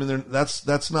kids.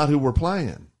 That's not who we're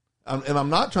playing. And I'm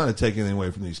not trying to take anything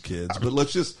away from these kids, but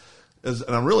let's just, and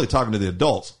I'm really talking to the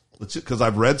adults, because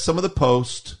I've read some of the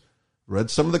posts, read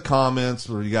some of the comments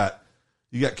where you got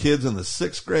kids in the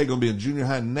 6th grade going to be in junior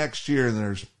high next year, and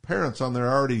there's parents on there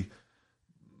already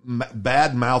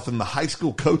bad mouthing the high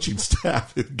school coaching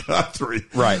staff in Guthrie.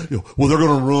 Right. Well, they're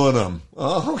going to ruin them.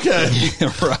 Oh, okay.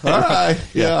 Right. All right.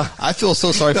 Yeah. I feel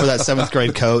so sorry for that 7th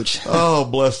grade coach. Oh,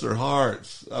 bless their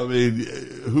hearts. I mean,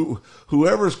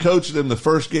 whoever's coaching them the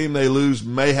first game they lose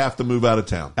may have to move out of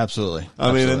town. Absolutely.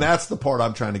 I mean, and that's the part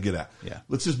I'm trying to get at. Yeah.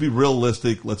 Let's just be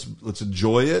realistic. Let's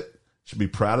enjoy it. Should be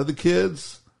proud of the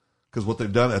kids because what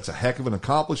they've done, that's a heck of an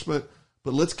accomplishment.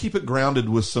 But let's keep it grounded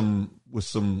with some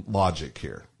logic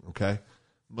here. Okay.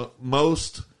 But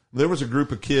there was a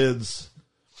group of kids.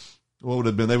 What would it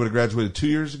have been? They would have graduated 2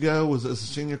 years ago. Was this a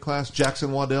senior class?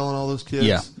 Jackson Waddell and all those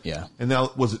kids? Yeah. And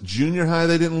now, was it junior high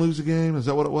they didn't lose a game? Is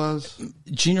that what it was?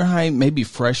 Junior high, maybe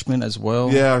freshman as well.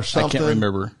 Yeah, or something. I can't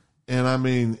remember. And I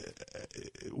mean,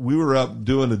 we were up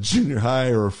doing a junior high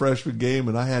or a freshman game,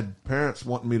 and I had parents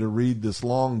wanting me to read this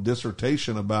long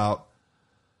dissertation about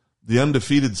the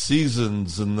undefeated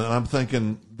seasons, and I'm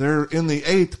thinking they're in the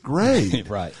 8th grade.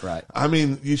 Right. I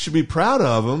mean, you should be proud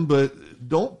of them, but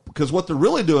don't, because what they're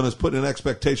really doing is putting an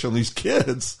expectation on these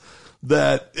kids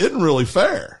that isn't really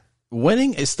fair.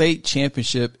 Winning a state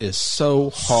championship is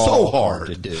so hard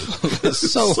to do.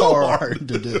 It's so hard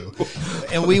to do.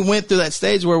 And we went through that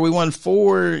stage where we won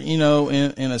 4, in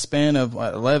a span of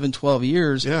 11, 12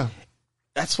 years. Yeah.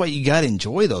 That's why you got to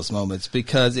enjoy those moments,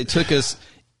 because it took us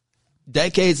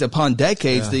decades upon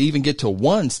decades to even get to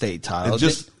one state title.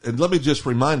 And let me just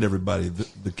remind everybody,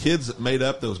 the kids that made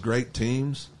up those great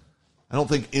teams, I don't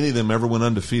think any of them ever went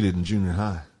undefeated in junior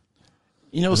high.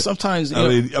 Sometimes.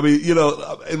 And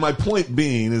my point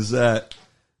being is that,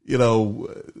 the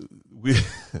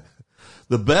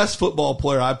best football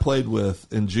player I played with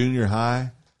in junior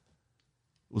high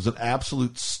was an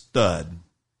absolute stud,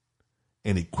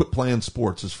 and he quit playing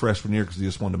sports his freshman year because he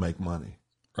just wanted to make money.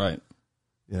 Right.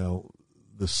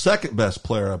 The second best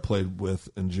player I played with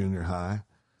in junior high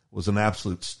was an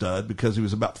absolute stud because he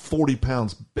was about 40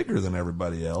 pounds bigger than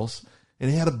everybody else,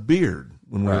 and he had a beard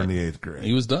when we were in the 8th grade.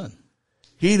 He was done.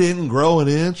 He didn't grow an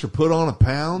inch or put on a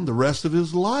pound the rest of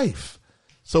his life.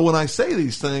 So when I say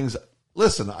these things,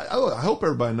 listen, I hope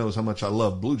everybody knows how much I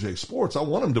love Blue Jay sports. I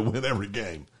want them to win every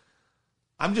game.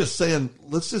 I'm just saying,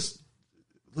 let's just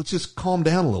calm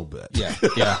down a little bit. Yeah.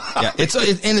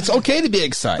 It's okay to be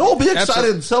excited. Don't be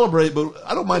excited and celebrate, but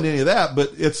I don't mind any of that.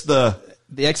 But it's the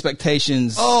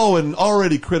expectations. Oh, and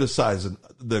already criticizing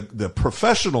the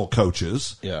professional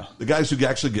coaches. Yeah. The guys who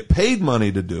actually get paid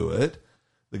money to do it.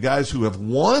 The guys who have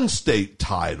won state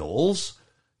titles.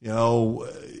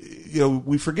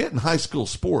 We forget in high school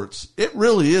sports, it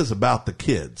really is about the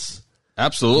kids.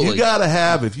 Absolutely. You got to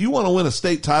have, if you want to win a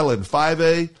state title in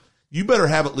 5A, you better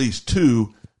have at least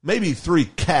 2, maybe 3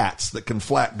 cats that can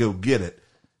flat go get it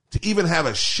to even have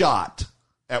a shot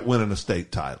at winning a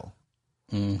state title.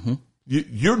 Mm-hmm.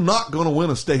 You're not going to win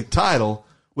a state title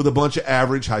with a bunch of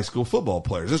average high school football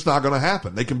players. It's not going to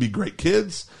happen. They can be great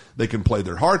kids. They can play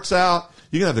their hearts out.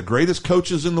 You can have the greatest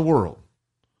coaches in the world.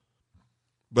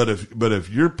 But if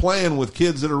you're playing with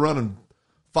kids that are running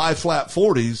 5 flat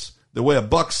 40s that weigh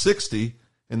 $160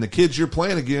 and the kids you're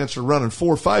playing against are running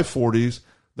 4 540s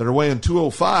that are weighing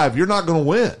 205, you're not going to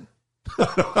win.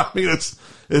 I mean,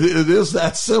 it is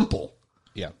that simple.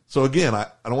 Yeah. So again, I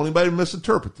don't want anybody to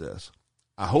misinterpret this.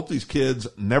 I hope these kids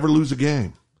never lose a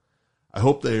game. I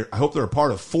hope they're a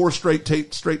part of 4 straight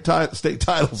state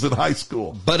titles in high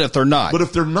school. But if they're not,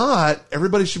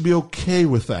 everybody should be okay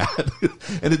with that.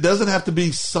 And it doesn't have to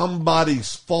be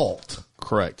somebody's fault.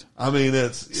 Correct. I mean,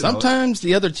 it's sometimes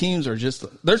the other teams are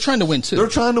they're trying to win too. They're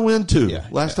trying to win too. Yeah,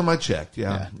 Last time I checked,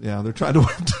 they're trying to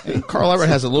win too. And Carl Albert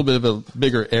has a little bit of a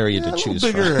bigger area to choose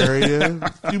from. Bigger area,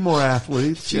 a few more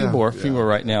athletes, few more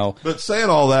right now. But saying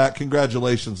all that,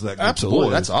 congratulations to that group Absolutely, of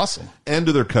boys. That's awesome. And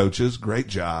to their coaches, great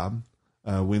job.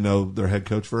 We know their head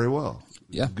coach very well.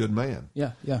 Yeah, good man.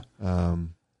 Yeah.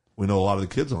 We know a lot of the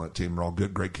kids on that team are all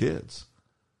great kids.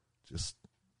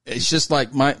 It's just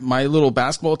like my little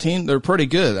basketball team. They're pretty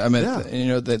good. I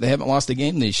mean, they haven't lost a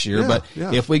game this year. But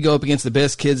if we go up against the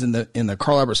best kids in the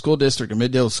Carl Albert School District or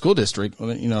Middale School District,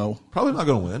 probably not going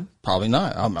to win. Probably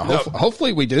not.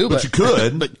 Hopefully we do. But you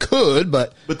could.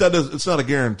 But that it's not a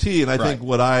guarantee. And I think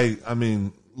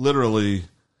literally.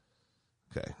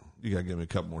 Okay, you got to give me a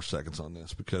couple more seconds on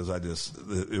this because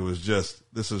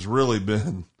this has really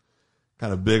been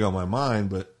kind of big on my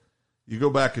mind, but. You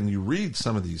go back and you read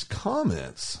some of these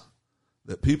comments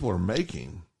that people are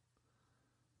making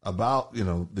about,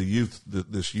 the youth,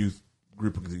 this youth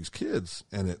group of these kids,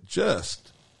 and it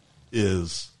just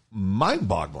is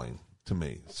mind-boggling to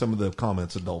me, some of the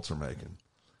comments adults are making.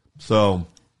 So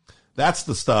that's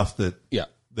the stuff that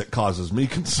causes me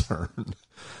concern.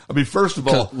 I mean, first of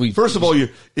all,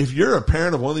 if you're a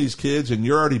parent of one of these kids and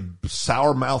you're already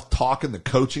sour-mouthed talking the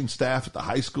coaching staff at the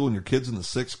high school and your kid's in the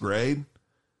 6th grade,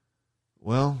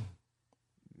 well,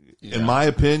 in my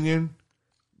opinion,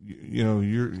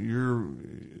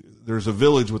 there's a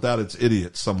village without its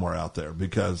idiots somewhere out there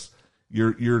because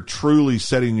you're truly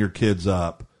setting your kids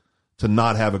up to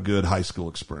not have a good high school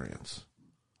experience.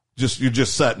 You're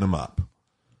just setting them up.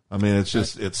 I mean,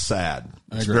 it's sad.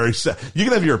 It's very sad. You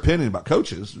can have your opinion about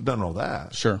coaches. We've done all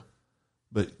that. Sure.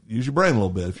 But use your brain a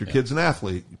little bit. If your kid's an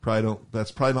athlete,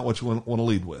 that's probably not what you want to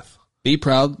lead with. Be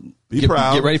proud. Be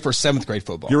proud. Get ready for 7th grade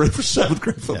football. Get ready for 7th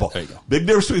grade football. There you go. Big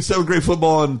difference between 7th grade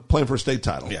football and playing for a state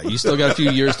title. Yeah, you still got a few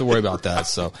years to worry about that.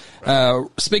 So,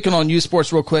 speaking on youth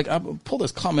sports real quick, I'll pull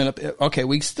this comment up. Okay,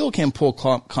 we still can pull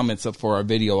comments up for our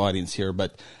video audience here,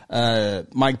 but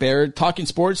Mike Baird, talking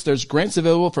sports, there's grants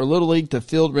available for Little League to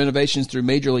field renovations through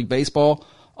Major League Baseball.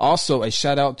 Also, a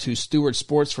shout-out to Stewart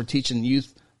Sports for teaching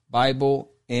youth Bible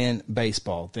and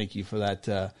baseball. Thank you for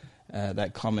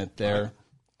that comment there.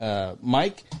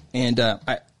 Mike, and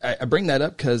I bring that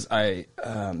up because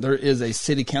there is a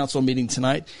city council meeting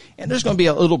tonight, and there's going to be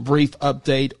a little brief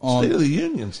update on State of the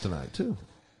Unions tonight too.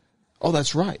 Oh,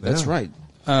 that's right. That's right.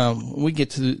 We'll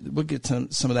get to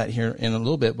some of that here in a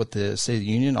little bit with the State of the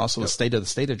Union. Also, the State of the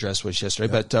State address was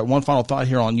yesterday. Yep. But one final thought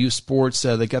here on youth sports.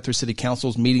 They got their city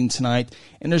council's meeting tonight,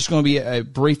 and there's going to be a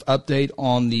brief update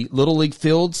on the Little League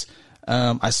fields.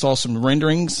 I saw some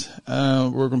renderings.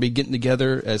 We're going to be getting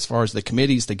together as far as the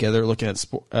committees together, looking at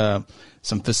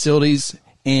some facilities,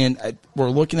 and we're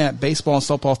looking at baseball and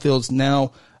softball fields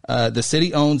now. The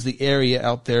city owns the area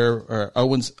out there,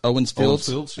 Owens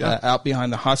Fields, out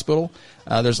behind the hospital.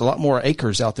 There's a lot more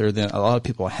acres out there than a lot of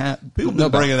people have. People have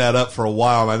been bringing that up for a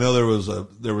while. I know there was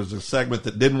a segment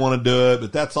that didn't want to do it,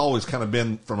 but that's always kind of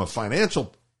been, from a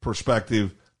financial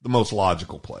perspective, the most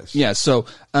logical place. Yeah, so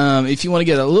if you want to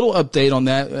get a little update on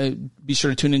that, be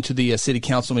sure to tune into the city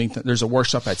council meeting. There's a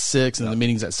workshop at 6 and the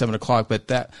meeting's at 7 o'clock. But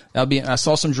that'll be. I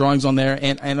saw some drawings on there,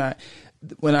 and I'm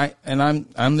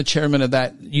the chairman of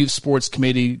that youth sports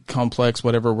committee complex,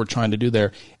 whatever we're trying to do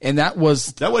there, and that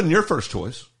wasn't your first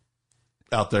choice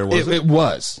out there, was it? It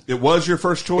was. It was your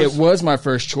first choice. It was my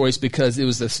first choice because it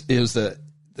was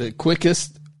the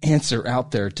quickest answer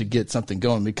out there to get something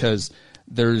going because.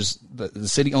 There's the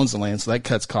city owns the land, so that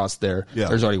cuts costs there. Yeah.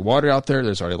 There's already water out there.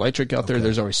 There's already electric out there.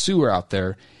 There's already sewer out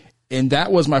there. And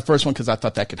that was my first one because I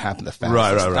thought that could happen the fastest.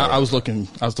 Right. I was looking,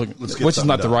 which is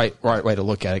not the right way to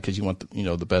look at it because you want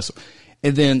the best.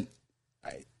 And then,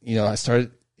 I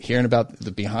started hearing about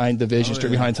the behind division,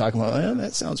 street behind, talking about,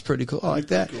 that sounds pretty cool. I like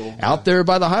that. Cool, out there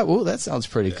by the highway, that sounds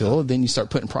pretty cool. And then you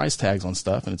start putting price tags on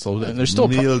stuff, and and there's still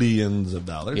millions of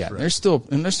dollars. Yeah, right. there's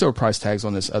still price tags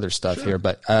on this other stuff here,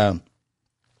 but.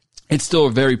 It's still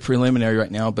very preliminary right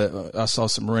now, but I saw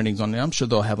some renderings on there. I'm sure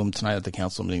they'll have them tonight at the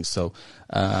council meeting. So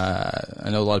I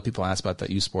know a lot of people ask about that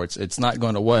youth sports. It's not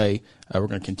going away. We're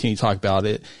going to continue to talk about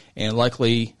it. And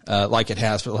likely, like it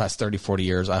has for the last 30, 40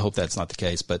 years, I hope that's not the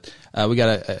case. But we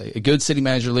got a good city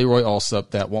manager, Leroy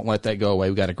Alsup, that won't let that go away.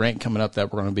 We got a grant coming up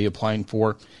that we're going to be applying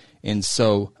for. And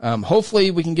so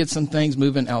hopefully we can get some things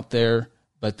moving out there,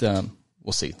 but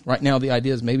we'll see. Right now, the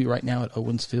idea is maybe right now at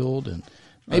Owens Field, and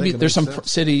maybe there's some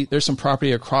there's some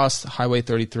property across Highway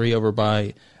 33 over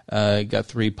by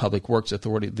Guthrie Public Works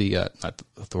Authority, not the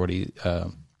authority,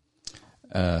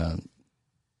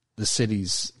 the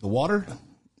city's the water.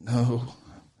 No,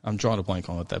 I'm drawing a blank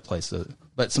on what that place is.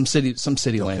 But some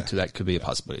city land to that could be a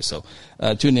possibility. So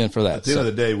tune in for that. At the end of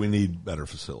the day, we need better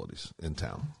facilities in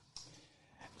town.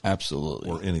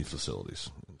 Absolutely. Or any facilities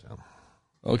in town.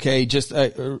 Okay, just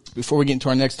before we get into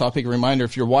our next topic, a reminder,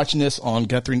 if you're watching this on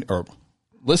Guthrie, or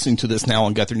listening to this now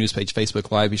on Guthrie News Page Facebook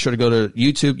Live, be sure to go to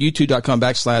YouTube,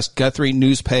 youtube.com/Guthrie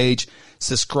News Page.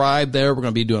 Subscribe there. We're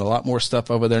going to be doing a lot more stuff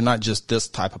over there, not just this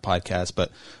type of podcast,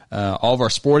 but all of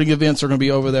our sporting events are going to be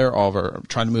over there.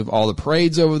 Trying to move all the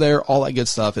parades over there, all that good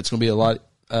stuff. It's going to be a lot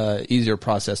easier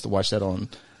process to watch that on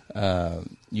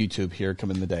YouTube here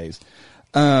coming the days.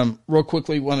 Real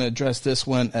quickly, want to address this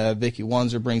one. Vicky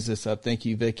Wanzer brings this up. Thank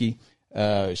you, Vicky.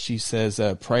 She says,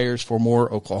 prayers for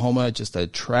Moore, Oklahoma. Just a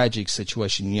tragic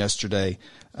situation yesterday,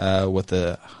 with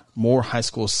a Moore High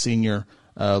School senior,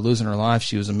 losing her life.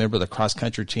 She was a member of the cross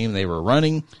country team. They were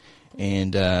running,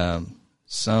 and,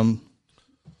 some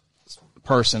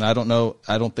person, I don't know,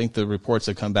 I don't think the reports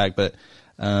have come back, but,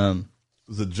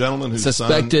 the gentleman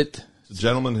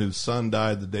whose son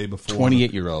died the day before,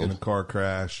 28-year-old in a car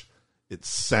crash. It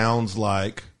sounds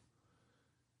like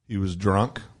he was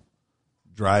drunk,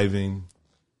 driving,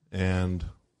 and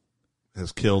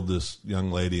has killed this young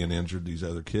lady and injured these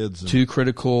other kids. 2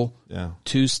 critical,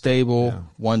 2 stable,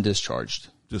 1 discharged.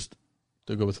 Just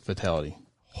to go with the fatality.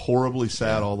 Horribly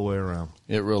sad all the way around.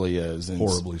 It really is. And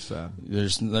horribly sad.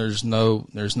 There's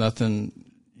nothing.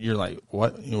 You're like,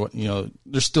 what?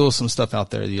 There's still some stuff out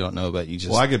there that you don't know, but you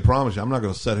just. Well, I can promise you, I'm not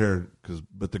going to sit here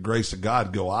but the grace of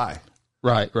God go I.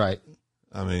 Right.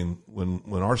 I mean, when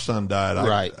our son died,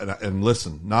 and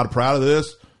listen, not proud of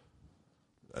this.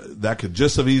 That could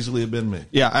just have easily have been me.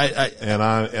 Yeah,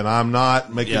 I'm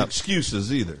not making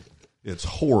excuses either. It's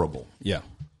horrible. Yeah,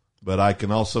 but I can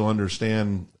also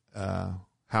understand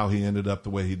how he ended up the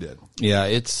way he did. Yeah,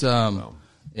 it's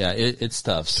it's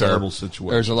tough. Terrible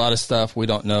situation. There's a lot of stuff we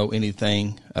don't know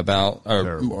anything about,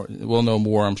 or we'll know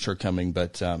more, I'm sure, coming.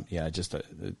 But just a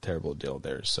terrible deal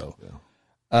there. So.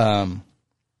 Yeah.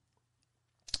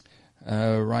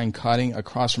 Ryan Cotting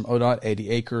across from ODOT,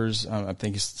 80 acres. I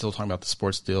think he's still talking about the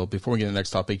sports deal. Before we get to the next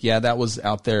topic, that was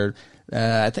out there.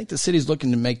 I think the city's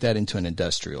looking to make that into an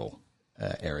industrial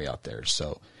area out there.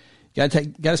 So you got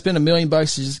to spend $1 million to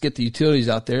just get the utilities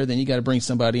out there. Then you got to bring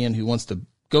somebody in who wants to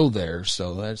go there.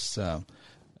 So that's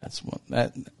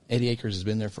that 80 acres has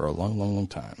been there for a long, long, long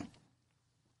time.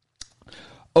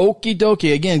 Okie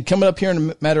dokie. Again, coming up here in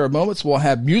a matter of moments, we'll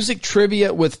have music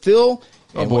trivia with Phil.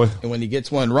 Oh, boy. And when he gets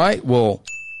one right, we'll...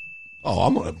 Oh,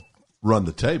 I'm going to run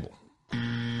the table.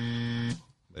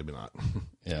 Maybe not.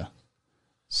 Yeah.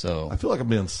 So... I feel like I'm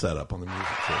being set up on the music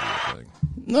trivia thing.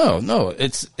 No.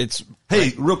 It's.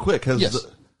 Hey, real quick. Has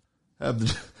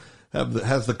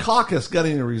the caucus got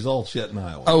any results yet in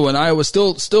Iowa? Oh, and Iowa's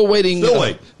still waiting. Still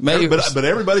waiting. But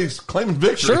everybody's claiming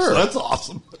victory. Sure. So that's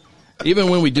awesome. Even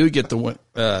when we do get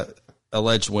the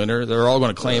alleged winner, they're all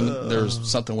going to claim there's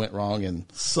something went wrong, and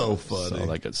so funny, all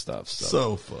that good stuff.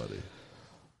 So funny.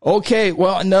 Okay,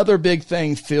 well, another big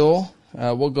thing, Phil.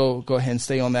 We'll go ahead and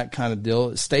stay on that kind of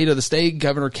deal. State of the state,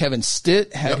 Governor Kevin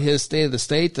Stitt had his State of the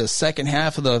State. The second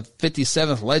half of the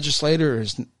 57th legislature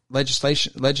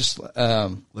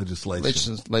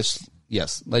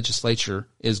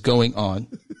is going on.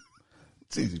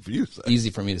 It's easy for you to say. Easy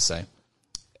for me to say.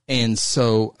 And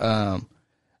so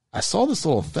I saw this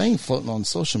little thing floating on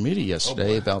social media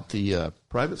yesterday about the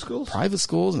private schools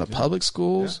and the public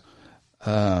schools.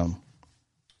 Yeah.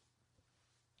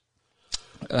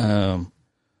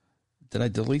 Did I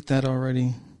delete that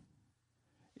already?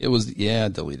 It was I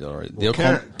deleted it already. Well,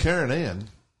 Karen Ann,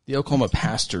 the Oklahoma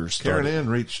pastors. Karen Ann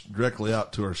reached directly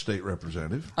out to our state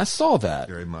representative. I saw that,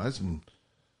 Gary Mize, and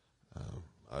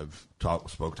I've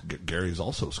spoke to Gary's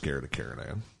also scared of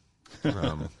Karen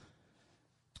Ann.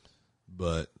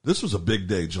 But this was a big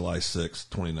day, July 6th,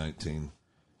 2019.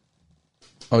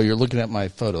 Oh, you're looking at my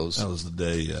photos. That was the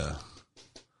day.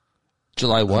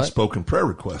 July what? Unspoken prayer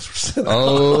requests were sent out.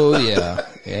 Oh,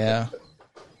 yeah.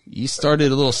 You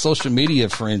started a little social media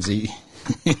frenzy.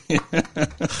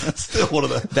 Still one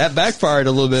of the... That backfired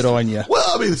a little bit on you. Well,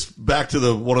 I mean, it's back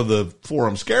to one of the four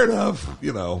I'm scared of,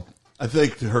 I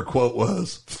think her quote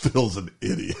was, Phil's an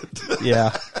idiot.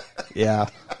 Yeah.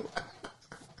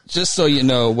 Just so you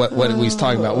know what he's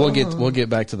talking about. We'll get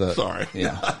back to the... Sorry.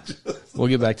 Yeah. We'll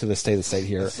get back to the state of the state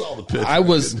here. I saw the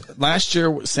picture. Last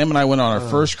year, Sam and I went on our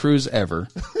first cruise ever.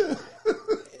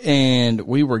 and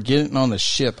we were getting on the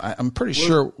ship. I'm pretty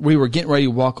sure we were getting ready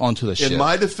to walk onto the ship. In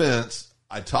my defense,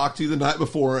 I talked to you the night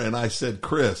before, and I said,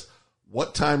 Chris,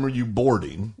 what time are you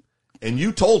boarding? And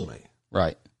you told me.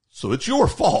 Right. So it's your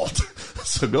fault.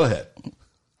 So go ahead.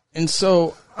 And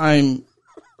so I'm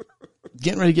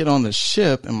getting ready to get on the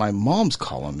ship, and my mom's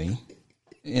calling me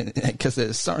because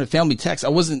it started family text. I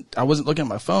wasn't looking at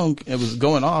my phone. It was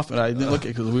going off, and I didn't look at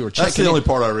it because we were checking. That's the only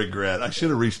part I regret. I should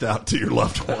have reached out to your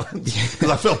loved ones because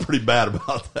I felt pretty bad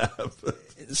about that.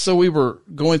 So we were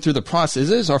going through the process.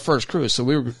 This is our first cruise, so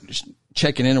we were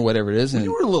checking in or whatever it is. And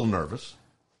you were a little nervous.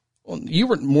 Well, you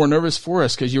were more nervous for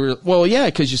us because you were. Well, yeah,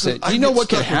 because you said you know what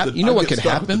could happen. You know what could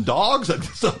happen. Dogs. I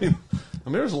mean,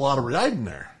 there's a lot of riding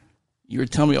there. You were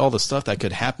telling me all the stuff that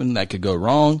could happen, that could go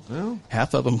wrong. Well,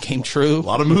 half of them came true. A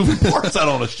lot of moving parts out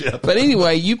on a ship. But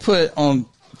anyway, you put on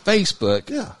Facebook,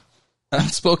 yeah,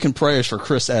 unspoken prayers for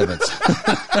Chris Evans.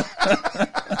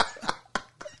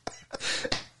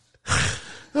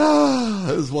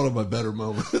 It was one of my better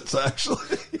moments,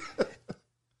 actually.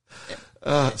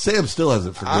 Sam still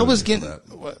hasn't forgiven I was getting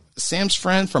that. Sam's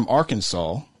friend from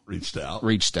Arkansas reached out.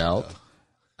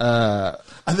 Yeah.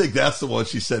 I think that's the one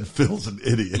she said Phil's an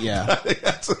idiot. Yeah.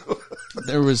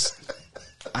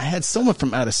 I had someone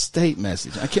from out of state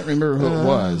message. I can't remember who it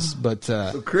was, but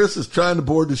so Chris is trying to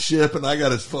board the ship, and I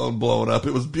got his phone blowing up.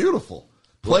 It was beautiful.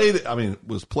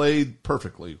 Was played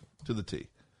perfectly to the T.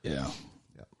 Yeah.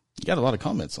 You got a lot of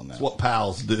comments on that. It's what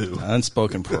pals do.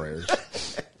 Unspoken prayers.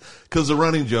 Because the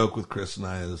running joke with Chris and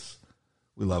I is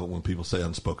we love it when people say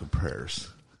unspoken prayers.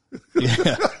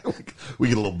 Yeah. We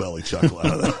get a little belly chuckle out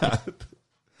of that.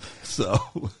 So.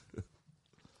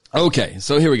 Okay,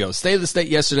 so here we go. State of the state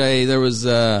yesterday, there was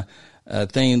a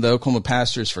thing, the Oklahoma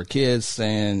Pastors for Kids,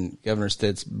 saying Governor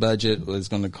Stitt's budget was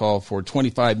going to call for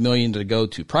 $25 million to go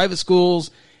to private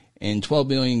schools and $12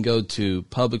 million go to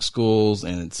public schools,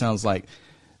 and it sounds like...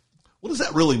 What does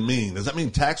that really mean? Does that mean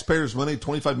taxpayers' money,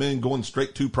 $25 million going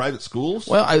straight to private schools?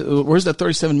 Well, where's that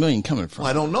 $37 million coming from?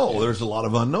 Well, I don't know. There's a lot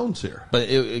of unknowns here. But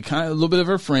it kind of a little bit of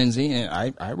a frenzy,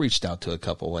 and I reached out to a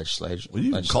couple legislators. Well,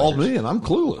 you called me, and I'm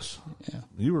clueless. Yeah,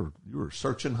 you were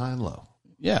searching high and low.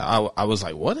 Yeah, I was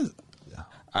like, what is?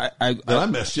 Yeah. I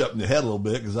messed you up in the head a little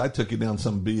bit because I took you down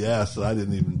some BS that I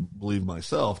didn't even believe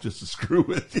myself just to screw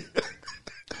with you.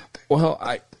 Well,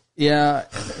 yeah,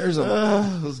 there's it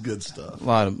was good stuff. A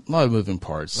lot of moving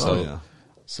parts. So,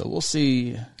 So we'll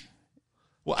see.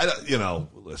 Well,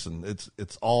 listen,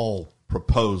 it's all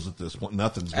proposed at this point.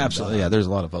 Nothing's absolutely done. Yeah. There's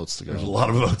a lot of votes to go. There's a lot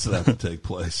of votes that have to take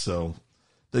place. So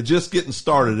they're just getting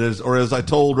started. As I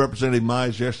told Representative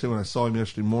Mize yesterday when I saw him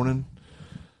yesterday morning,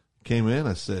 came in.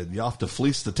 I said, "You have to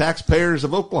fleece the taxpayers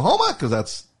of Oklahoma," because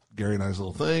that's Gary and I's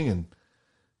little thing, and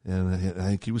I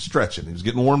think he was stretching. He was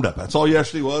getting warmed up. That's all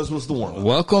yesterday was the warm up.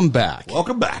 Welcome back.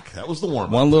 That was the warm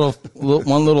up. One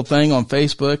little thing on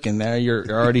Facebook, and now you're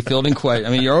already fielding questions.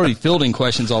 I mean, you're already fielding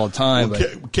questions all the time. Well,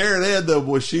 Karen Ed,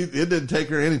 though, it didn't take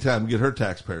her any time to get her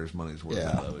taxpayers' money's worth.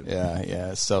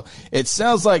 Yeah. So it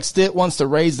sounds like Stitt wants to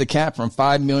raise the cap from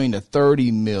 $5 million to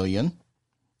 $30 million,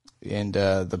 and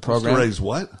the program wants to raise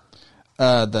what?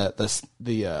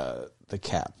 The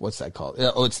cap. What's that called?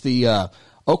 It's the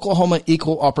Oklahoma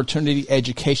Equal Opportunity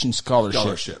Education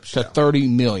Scholarships to $30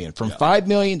 million, from $5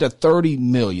 million to $30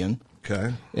 million.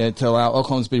 Okay. To allow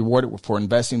Oklahomans to be rewarded for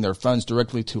investing their funds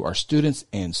directly to our students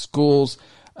and schools.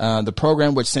 The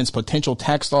program, which sends potential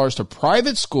tax dollars to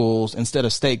private schools instead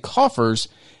of state coffers,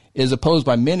 is opposed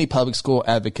by many public school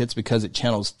advocates because it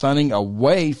channels funding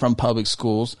away from public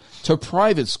schools to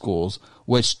private schools,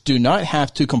 which do not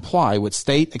have to comply with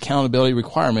state accountability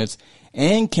requirements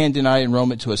and can deny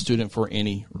enrollment to a student for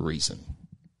any reason.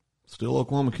 Still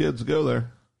Oklahoma kids go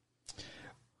there.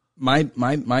 My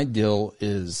deal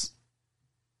is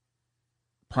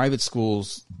private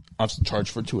schools obviously charge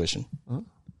for tuition,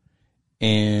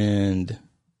 and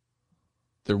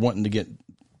they're wanting to get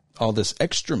all this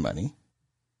extra money.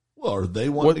 Well, are they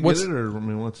wanting to get it, or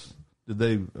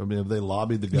have they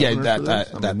lobbied the governor for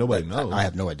this? Nobody knows. I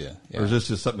have no idea. Yeah. Or is this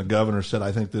just something the governor said?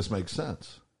 I think this makes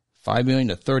sense. $5 million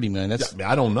to $30 million.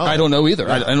 I don't know. I don't know either.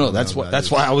 I know. That's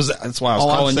why I was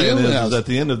calling you. Is at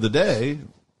the end of the day,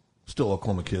 still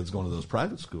Oklahoma kids going to those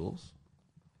private schools.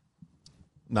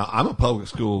 Now, I'm a public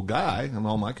school guy, and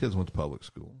all my kids went to public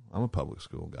school. I'm a public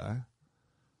school guy,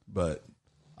 but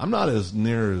I'm not as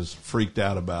near as freaked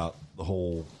out about the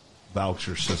whole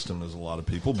voucher system as a lot of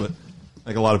people. But I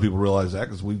think a lot of people realize that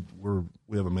because we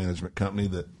have a management company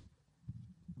that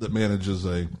manages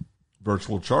a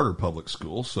virtual charter public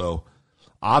school. So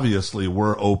obviously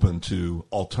we're open to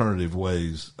alternative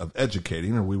ways of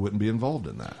educating, or we wouldn't be involved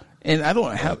in that. And I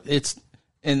don't have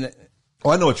Oh,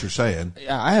 I know what you're saying.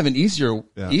 I have an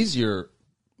easier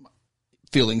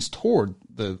feelings toward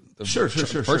the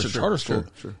charter school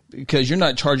because you're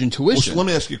not charging tuition. Well, so let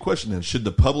me ask you a question then. Should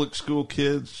the public school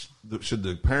kids, should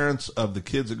the parents of the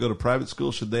kids that go to private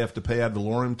school, should they have to pay ad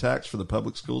valorem tax for the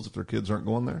public schools if their kids aren't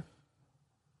going there?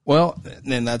 Well,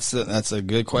 then that's a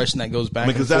good question that goes back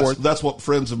because and forth. That's what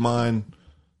friends of mine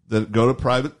that go to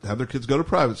private, have their kids go to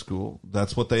private school,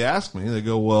 that's what they ask me. They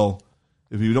go, well,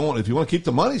 if you want to keep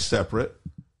the money separate,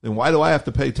 then why do I have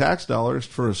to pay tax dollars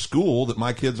for a school that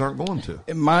my kids aren't going to?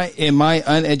 In my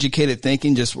uneducated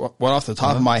thinking, just what off the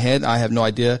top of my head, I have no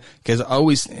idea because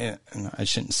I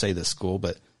shouldn't say this school,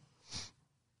 but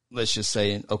let's just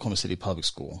say in Oklahoma City Public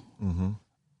School. Mm-hmm.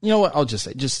 You know what? I'll just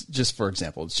say, just for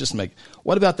example,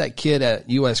 what about that kid at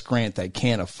U.S. Grant that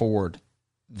can't afford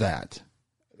that?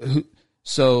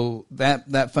 So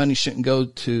that funding shouldn't go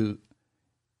to,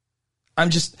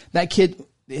 that kid,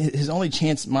 his only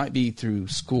chance might be through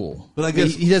school. But I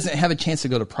guess he doesn't have a chance to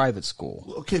go to private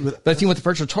school. Okay, but if he went to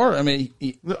virtual charter, I mean,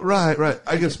 right.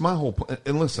 I guess my whole point,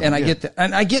 and listen, and again,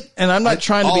 I get that, and I'm not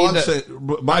trying to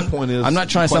be my point is, I'm not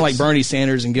trying to sound like Bernie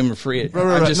Sanders and give him a free.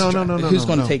 Right. No. Who's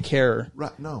going to take care?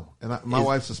 Right. No. And my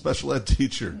wife's a special ed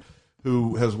teacher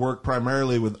who has worked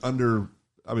primarily with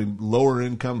lower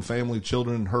income family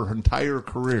children her entire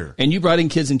career. And you brought in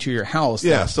kids into your house.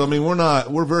 Yeah. So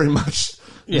we're very much.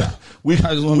 Yeah, we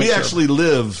actually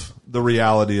live the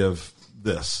reality of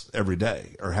this every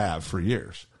day, or have for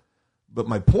years. But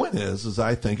my point is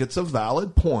I think it's a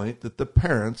valid point that the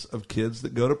parents of kids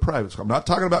that go to private school, I'm not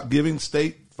talking about giving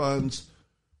state funds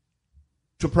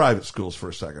to private schools for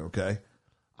a second, okay?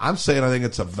 I'm saying I think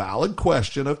it's a valid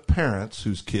question of parents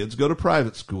whose kids go to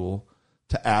private school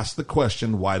to ask the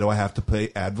question, why do I have to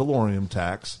pay ad valorem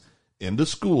tax into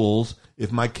schools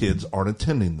if my kids aren't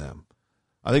attending them?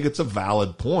 I think it's a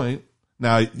valid point.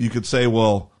 Now, you could say,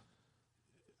 well,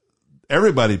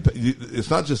 it's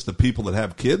not just the people that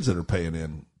have kids that are paying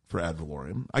in for ad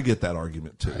valorem. I get that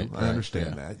argument, too. Right, I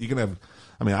understand that. You can have,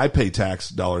 I pay tax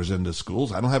dollars into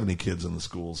schools. I don't have any kids in the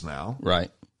schools now.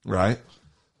 Right.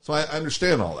 So I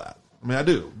understand all that. I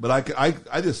do. But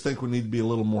I just think we need to be a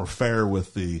little more fair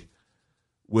with the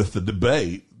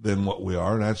debate than what we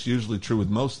are, and that's usually true with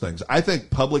most things. I think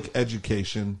public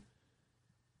education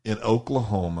in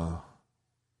Oklahoma,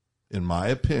 in my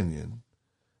opinion,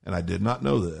 and I did not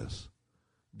know this,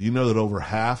 do you know that over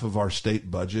half of our state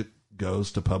budget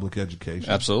goes to public education?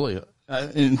 Absolutely.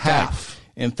 Half.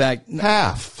 In fact,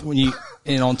 half.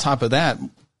 And on top of that,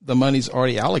 the money's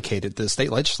already allocated. The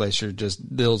state legislature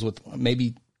just deals with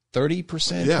maybe 30%,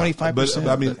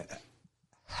 25%. But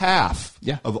half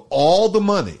of all the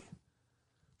money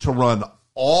to run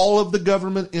all of the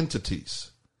government entities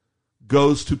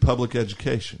goes to public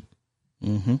education.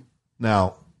 Mm-hmm.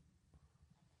 Now,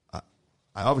 I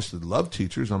obviously love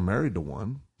teachers. I'm married to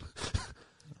one.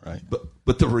 Right.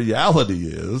 But the reality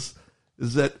is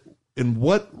that in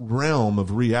what realm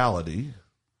of reality,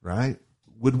 right,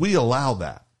 would we allow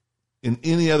that in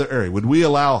any other area? Would we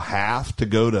allow half to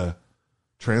go to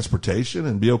transportation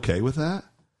and be okay with that?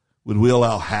 Would we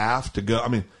allow half to go?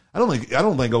 I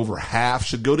don't think over half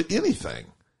should go to anything,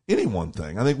 any one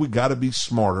thing. I think we got to be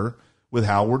smarter with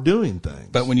how we're doing things.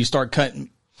 But when you start cutting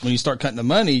the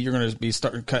money, you're going to be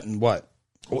starting cutting what?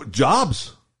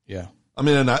 Jobs. Yeah.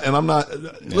 And I'm not.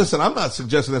 Listen, I'm not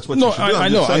suggesting that's what you should do. I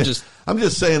know. I'm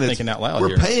just saying thinking out loud.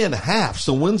 We're paying half.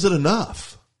 So when's it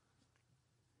enough?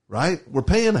 Right? We're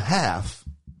paying half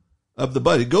of the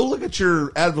budget. Go look at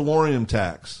your ad valorem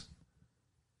tax,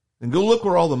 and go look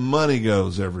where all the money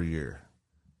goes every year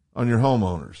on your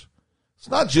homeowners. It's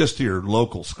not just to your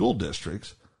local school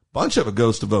districts. Bunch of it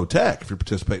goes to VOTEC if you're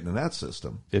participating in that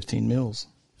system. 15 mills.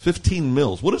 15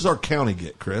 mills. What does our county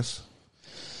get, Chris?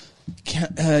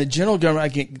 General government, I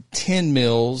get 10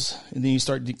 mills, and then you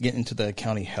start getting into the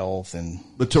county health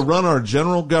But to run our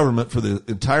general government for the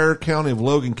entire county of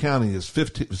Logan County is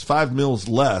 5 mills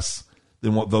less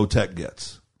than what VOTEC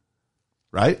gets,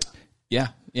 right? Yeah.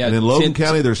 And in Logan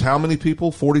County, there's how many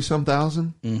people? 40-some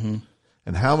thousand. Mm-hmm.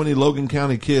 And how many Logan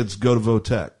County kids go to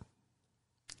VOTEC?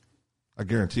 I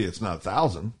guarantee it's not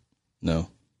 1,000. No.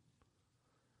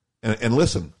 And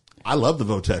listen, I love the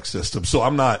VOTEC system, so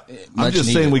I'm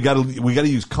just saying we got to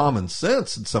use common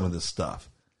sense in some of this stuff.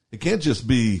 It can't just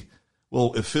be,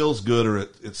 well, it feels good or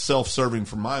it's self-serving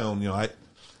for my own. I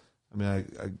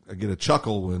get a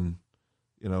chuckle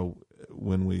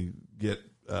when we get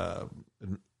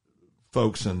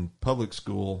folks in public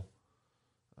school,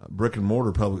 brick and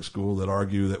mortar public school, that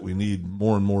argue that we need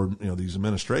more and more, these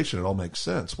administration. It all makes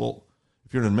sense. Well,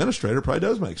 if you're an administrator, it probably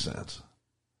does make sense.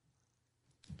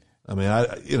 I'm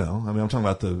talking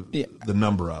about the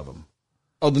number of them.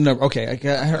 Oh, the number. Okay,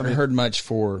 I haven't heard much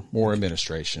for more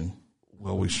administration.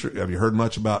 Well, have you heard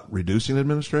much about reducing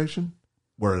administration?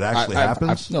 Where it actually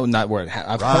happens? No, not where it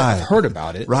happens. I've heard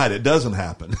about it. Right, it doesn't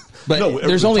happen. But no,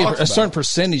 there's only a certain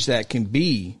percentage that can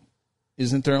be.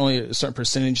 Isn't there only a certain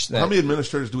percentage that... How many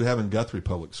administrators do we have in Guthrie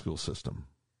Public School System?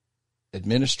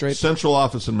 Administrators? Central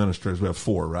office administrators. We have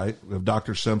 4, right? We have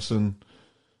Dr. Simpson,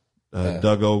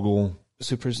 Doug Ogle,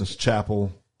 Ms.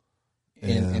 Chappell,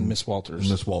 and Ms. Walters. And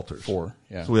Ms. Walters. 4,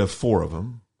 yeah. So we have 4 of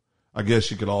them. I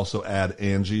guess you could also add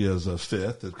Angie as a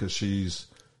 5th because she's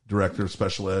Director of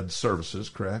Special Ed Services,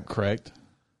 correct? Correct.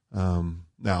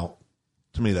 Now,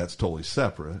 to me, that's totally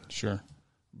separate. Sure.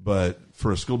 But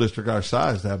for a school district our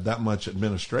size to have that much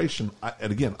administration,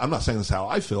 and again, I'm not saying this is how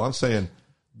I feel. I'm saying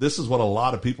this is what a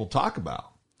lot of people talk about.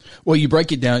 Well, you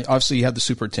break it down. Obviously, you have the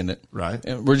superintendent. Right.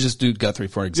 And we're just do Guthrie,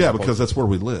 for example. Yeah, because that's where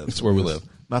we live. It's where we live.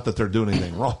 Not that they're doing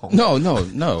anything wrong. No.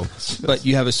 But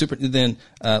you have a then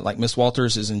like Miss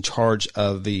Walters is in charge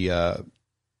of the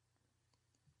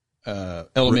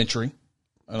elementary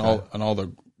and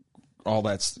all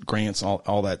that's grants,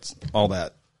 all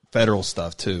that federal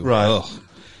stuff too. Right. Ugh.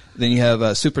 Then you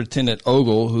have Superintendent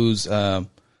Ogle, who's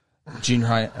junior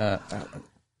high.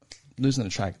 Losing the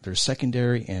track. There's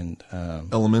secondary and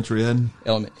elementary ed.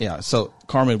 Yeah. So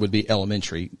Carmen would be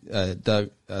elementary.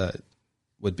 Doug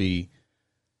would be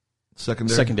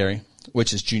secondary,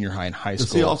 which is junior high and high school.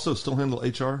 Does he also still handle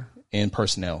HR and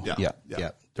personnel? Yeah.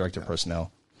 Director of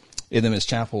personnel. And then Ms.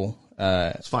 Chappell.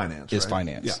 It's finance. Is right?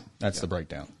 finance. Yeah. That's the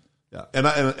breakdown. Yeah. And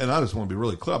I just want to be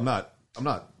really clear. I'm not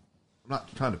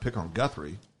trying to pick on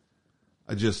Guthrie.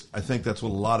 I think that's what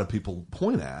a lot of people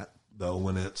point at though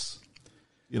when it's.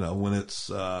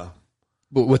 But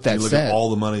with that you look said, at all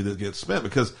the money that gets spent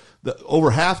because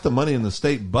over half the money in the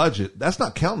state budget, that's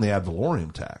not counting the ad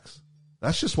valorem tax.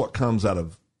 That's just what comes out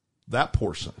of that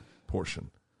portion.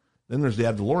 Then there's the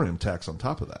ad valorem tax on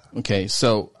top of that. Okay,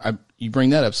 so you bring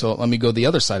that up. So let me go the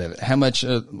other side of it. How much,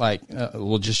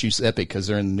 we'll just use Epic because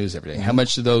they're in the news every day. How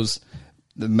much do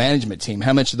the management team,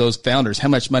 how much of those founders, how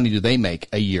much money do they make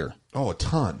a year? Oh, a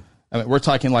ton. I mean, we're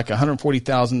talking like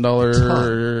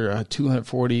 $140,000,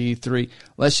 243.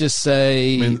 Let's just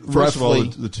say, first of all,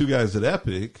 the 2 guys at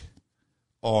Epic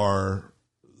are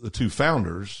the 2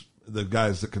 founders, the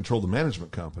guys that control the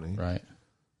management company. Right.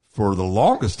 For the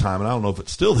longest time, and I don't know if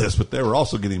it's still this, but they were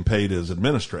also getting paid as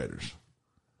administrators.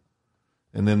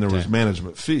 And then there was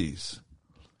management fees.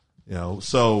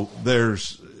 So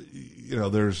there's,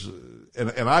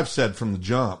 and I've said from the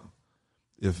jump,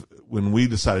 when we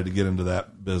decided to get into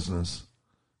that business,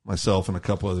 myself and a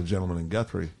couple other gentlemen in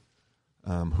Guthrie,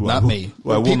 me.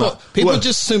 People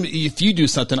just assume if you do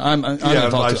something, I'm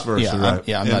involved. Vice versa, right?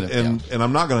 And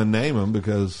I'm not going to name them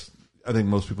because I think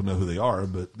most people know who they are.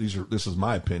 But this is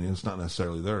my opinion. It's not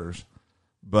necessarily theirs.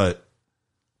 But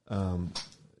I'm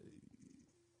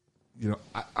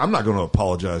not going to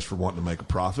apologize for wanting to make a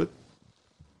profit.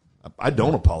 I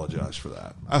don't apologize for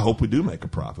that. I hope we do make a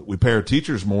profit. We pay our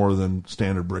teachers more than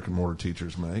standard brick and mortar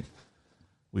teachers make.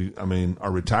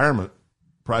 Our retirement,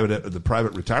 the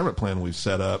private retirement plan we've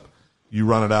set up, you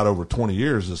run it out over 20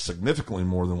 years is significantly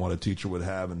more than what a teacher would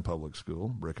have in public school,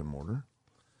 brick and mortar.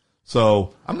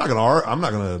 So I'm not going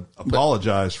to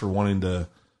apologize for wanting to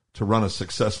run a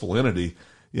successful entity.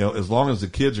 As long as the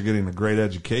kids are getting a great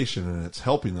education and it's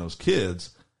helping those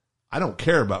kids, I don't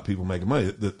care about people making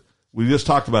money. We just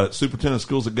talked about it. Superintendent of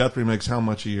schools at Guthrie makes how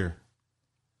much a year?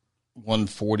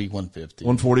 140, 150.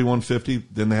 140, 150.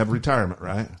 Then they have retirement,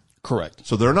 right? Correct.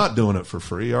 So they're not doing it for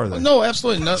free, are they? No,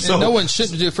 absolutely. No, no one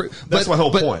should do it for free. That's my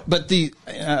whole point. But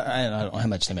I don't know how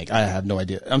much they make. I have no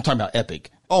idea. I'm talking about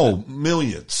Epic. Oh,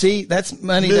 millions. See, that's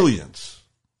money. Millions.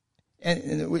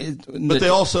 But they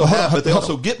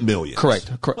also get millions.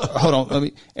 Correct. Hold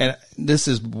on. And this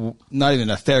is not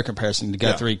even a fair comparison to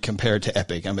Guthrie compared to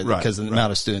Epic. Because the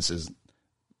amount of students is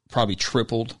probably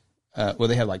tripled.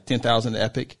 They have like 10,000 at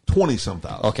Epic. 20-some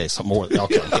thousand. Okay, so more.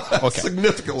 Okay.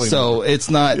 Significantly. So more. It's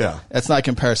not. Yeah. That's not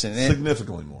comparison.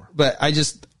 Significantly more. But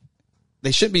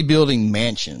they shouldn't be building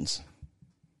mansions.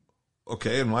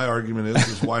 Okay, and my argument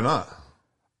is why not?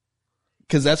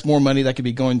 Because that's more money that could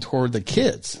be going toward the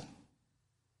kids.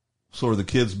 So are the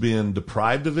kids being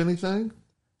deprived of anything?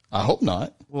 I hope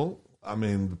not. Well,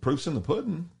 the proof's in the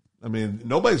pudding.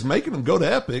 Nobody's making them go to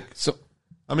Epic. So,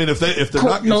 if they're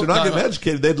not getting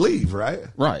educated, they'd leave, right?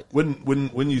 Right.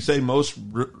 When you say most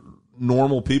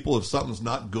normal people, if something's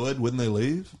not good, wouldn't they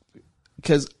leave?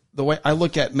 Because the way I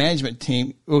look at management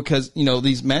team, because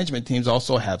these management teams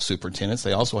also have superintendents,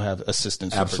 they also have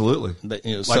assistants. Absolutely.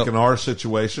 In our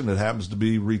situation, it happens to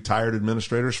be retired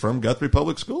administrators from Guthrie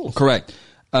Public Schools. Correct.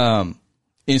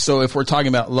 And so if we're talking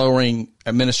about lowering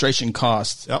administration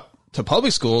costs to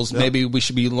public schools, maybe we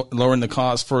should be lowering the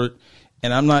cost for,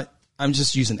 and I'm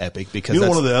just using Epic because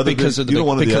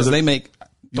they make,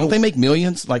 they make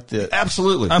millions like the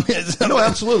absolutely. I mean,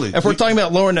 absolutely. If we're talking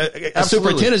about lowering a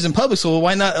superintendent in public school,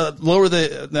 why not lower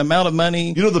the amount of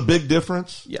money? You know the big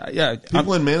difference? Yeah.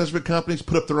 People in management companies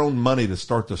put up their own money to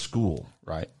start the school.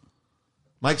 Right.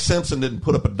 Mike Simpson didn't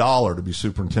put up $1 to be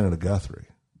superintendent of Guthrie.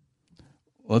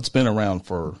 Well, it's been around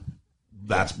for.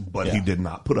 But he did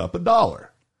not put up $1.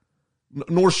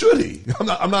 Nor should he.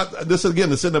 I'm not. This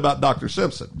isn't about Dr.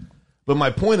 Simpson. But my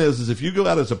point is if you go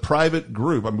out as a private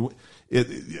group, I mean,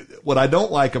 what I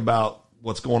don't like about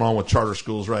what's going on with charter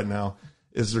schools right now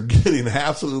is they're getting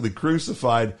absolutely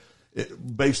crucified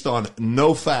based on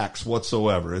no facts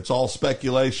whatsoever. It's all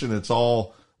speculation. It's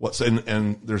all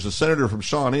and there's a senator from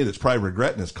Shawnee that's probably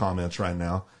regretting his comments right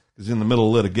now because he's in the middle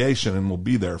of litigation and will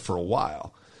be there for a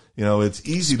while. You know, it's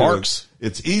easy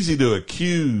to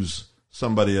accuse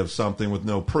somebody of something with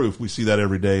no proof. We see that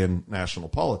every day in national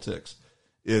politics.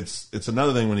 It's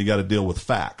another thing when you got to deal with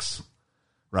facts,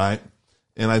 right?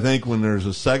 And I think when there's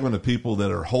a segment of people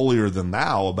that are holier than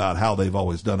thou about how they've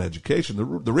always done education,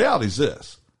 the reality is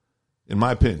this, in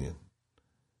my opinion.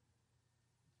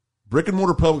 Brick and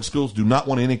mortar public schools do not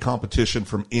want any competition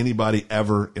from anybody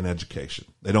ever in education.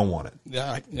 They don't want it.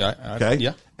 Okay?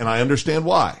 Yeah. And I understand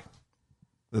why.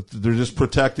 That they're just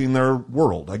protecting their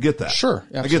world. I get that. Sure.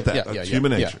 Absolutely. I get that. That's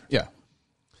human nature. Yeah.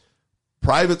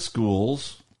 Private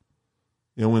schools,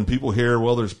 you know, when people hear,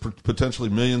 well, there's potentially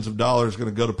millions of dollars going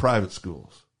to go to private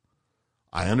schools.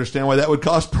 I understand why that would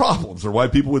cause problems or why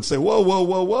people would say,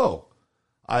 whoa.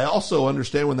 I also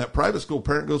understand when that private school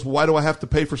parent goes, well, why do I have to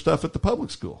pay for stuff at the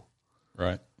public school?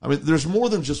 Right. I mean, there's more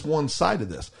than just one side of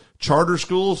this. Charter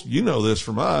schools, you know this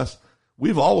from us,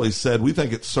 we've always said we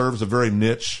think it serves a very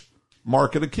niche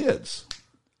market of kids.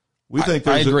 We think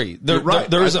I agree.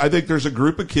 I think there's a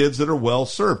group of kids that are well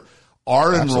served.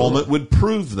 Our enrollment would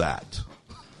prove that.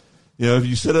 You know, if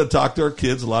you sit and talk to our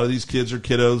kids, a lot of these kids are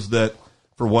kiddos that,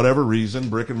 for whatever reason,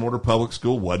 brick and mortar public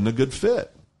school wasn't a good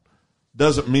fit.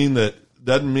 Doesn't mean that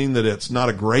it's not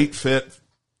a great fit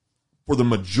for the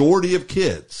majority of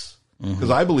kids,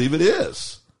 because I believe it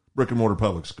is brick and mortar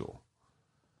public school.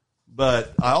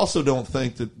 But I also don't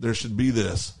think that there should be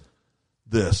this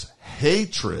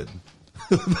hatred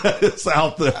that is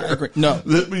out there. I agree. No,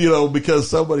 that, you know, because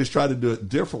somebody's trying to do it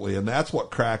differently, and that's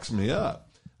what cracks me up.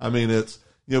 I mean, it's,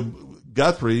 you know,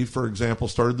 Guthrie, for example,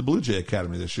 started the Blue Jay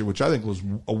Academy this year, which I think was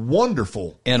a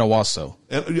wonderful. And Owasso.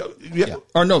 Yeah.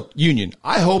 Or no, Union.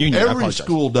 I hope every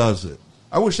school does it.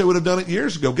 I wish they would have done it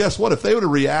years ago. Guess what? If they would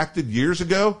have reacted years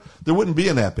ago, there wouldn't be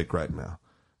an Epic right now.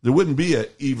 There wouldn't be an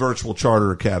e-virtual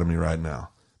charter academy right now.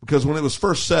 Because when it was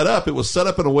first set up, it was set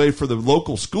up in a way for the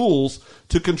local schools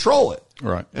to control it.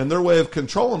 Right. And their way of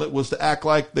controlling it was to act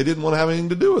like they didn't want to have anything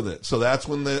to do with it. So that's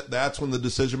when the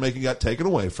decision making got taken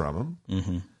away from them.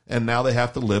 Mm-hmm. And now they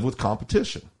have to live with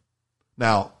competition.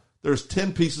 Now, there's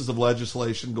 10 pieces of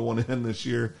legislation going in this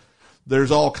year.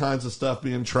 There's all kinds of stuff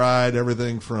being tried,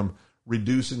 everything from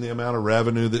reducing the amount of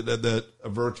revenue that a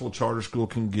virtual charter school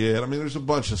can get. I mean, there's a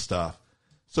bunch of stuff.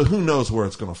 So who knows where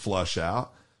it's going to flush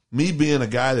out. Me being a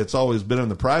guy that's always been in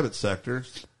the private sector,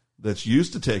 that's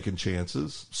used to taking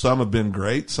chances. Some have been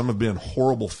great. Some have been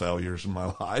horrible failures in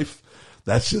my life.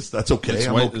 That's okay.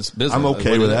 I'm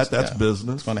okay with that. That's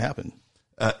business. It's going to happen.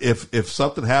 If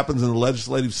something happens in the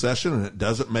legislative session and it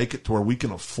doesn't make it to where we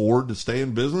can afford to stay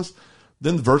in business,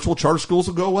 then the virtual charter schools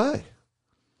will go away.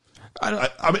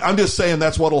 I mean, I'm just saying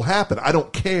that's what will happen. I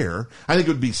don't care. I think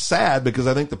it would be sad because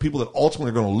I think the people that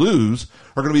ultimately are going to lose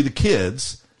are going to be the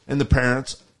kids and the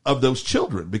parents of those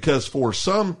children. Because for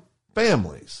some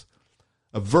families,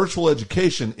 a virtual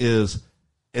education is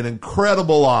an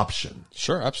incredible option.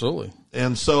 Sure, absolutely.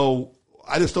 And so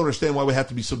I just don't understand why we have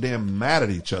to be so damn mad at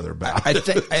each other about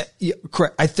it.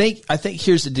 Correct. I think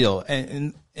here's the deal,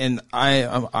 and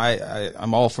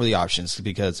I'm all for the options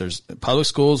because there's public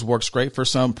schools works great for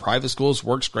some, private schools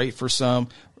works great for some.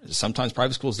 Sometimes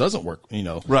private schools doesn't work, you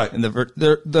know. Right. And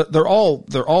they're all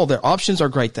their options are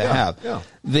great to have. Yeah.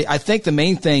 I think the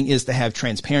main thing is to have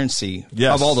transparency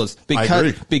of all those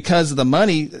because of the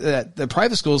money that the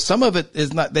private schools, some of it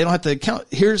is not, they don't have to account.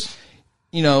 Here's,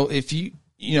 you know, if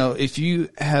you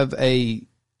have a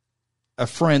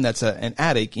friend that's an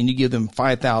addict and you give them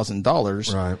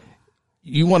 $5,000, right.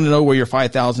 You want to know where your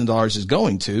 $5,000 is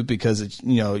going to because it's,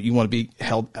 you know, you want to be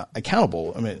held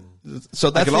accountable. I mean, so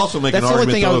that's, I can also make an the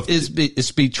only argument thing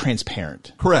is be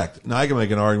transparent. Correct. Now I can make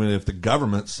an argument if the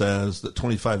government says that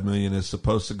 $25 million is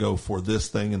supposed to go for this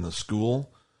thing in the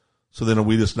school, So then are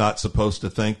we just not supposed to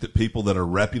think that people that are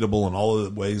reputable in all of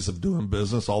the ways of doing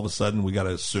business, all of a sudden we got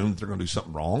to assume that they're going to do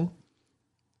something wrong?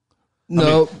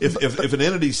 No. I mean, if an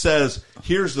entity says,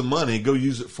 here's the money, go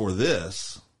use it for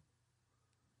this,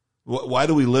 why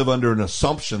do we live under an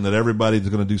assumption that everybody's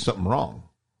going to do something wrong?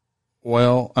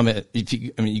 Well, I mean,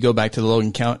 you go back to the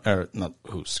Logan County, or not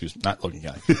Logan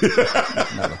County,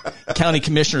 county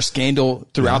commissioner scandal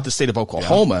throughout the state of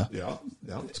Oklahoma. Yeah,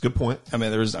 it's a good point. I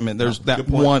mean, there's that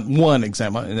one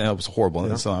example, and that was horrible.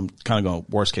 Yeah. So I'm kind of going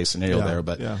worst case scenario there,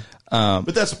 but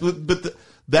that's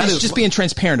just being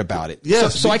transparent about it.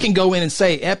 Yes, so I can go in and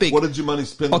say, Epic. What did your money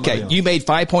spend? Okay, you made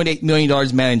 $5.8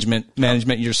 million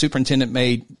management. Your superintendent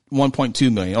made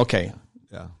 $1.2 million. Okay,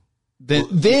 yeah.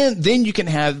 Then you can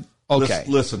have. Okay.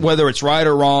 Listen, whether it's right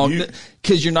or wrong,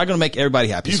 because you're not going to make everybody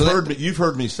happy. You've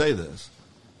heard me say this.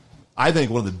 I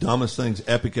think one of the dumbest things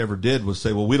Epic ever did was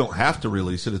say, well, we don't have to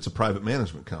release it. It's a private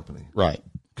management company. Right.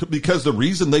 Because the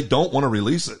reason they don't want to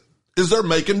release it is they're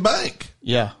making bank.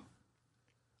 Yeah.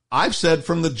 I've said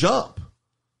from the jump,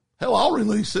 hell, I'll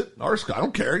release it. I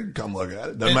don't care. You can come look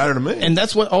at it. Doesn't matter to me. And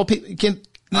that's what all people can.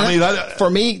 For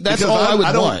me, that's all I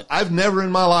would want. I've never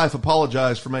in my life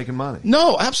apologized for making money.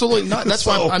 No, absolutely not. That's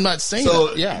why I'm not saying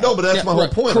that. Yeah. No, but that's my whole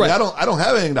point. I mean, I don't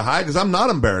have anything to hide because I'm not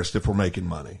embarrassed if we're making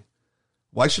money.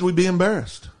 Why should we be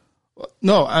embarrassed?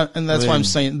 No, and that's why I'm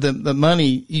saying the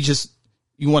money,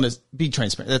 you want to be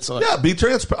transparent. That's all. Yeah, be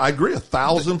transparent. I agree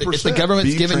 1,000%. If the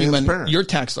government's giving you money, your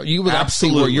tax dollars, you would have to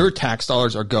see where your tax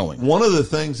dollars are going. One of the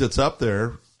things that's up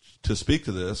there to speak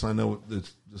to this, I know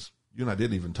it's just, you and I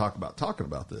didn't even talking about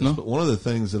this, but one of the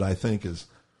things that I think is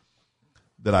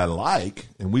that I like,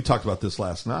 and we talked about this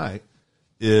last night,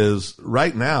 is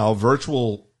right now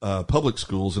virtual public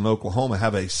schools in Oklahoma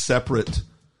have a separate,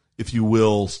 if you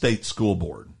will, state school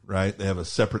board, right? They have a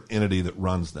separate entity that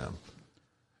runs them.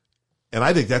 And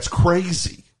I think that's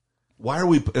crazy. Why are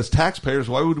we, as taxpayers,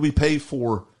 why would we pay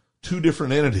for two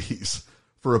different entities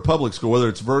for a public school, whether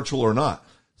it's virtual or not?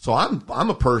 So I'm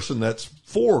a person that's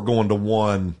for going to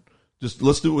one. Just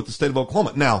let's do it with the state of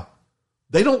Oklahoma. Now,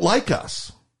 they don't like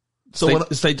us. So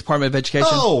the State Department of Education?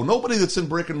 No, nobody that's in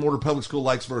brick and mortar public school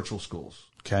likes virtual schools.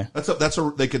 Okay.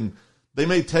 They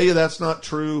may tell you that's not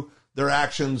true. Their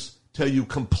actions tell you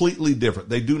completely different.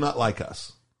 They do not like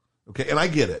us. Okay. And I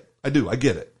get it. I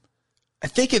get it. I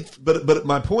think but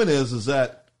my point is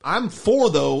that I'm for,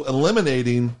 though,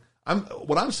 eliminating,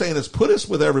 what I'm saying is put us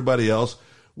with everybody else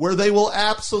where they will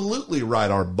absolutely ride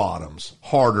our bottoms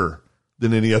harder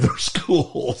than any other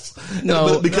schools.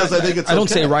 No, because I think it's I don't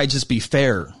say right, just be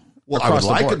fair. Well, I would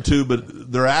like them to,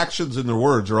 but their actions and their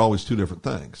words are always two different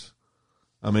things.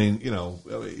 I mean,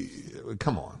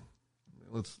 come on.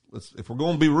 Let's if we're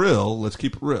going to be real, let's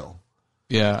keep it real.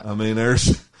 Yeah. I mean, I've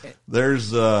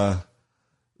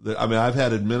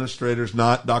had administrators,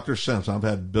 not Dr. Simpson. I've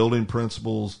had building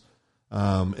principals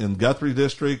in Guthrie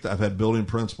District. I've had building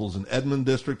principals in Edmond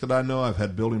District that I know. I've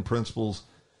had building principals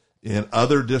in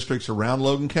other districts around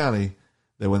Logan County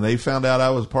that when they found out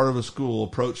I was part of a school,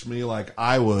 approached me like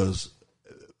I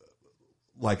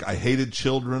hated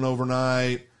children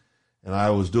overnight and I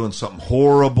was doing something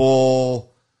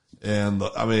horrible. And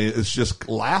it's just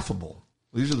laughable.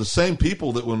 These are the same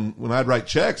people that when I'd write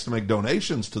checks to make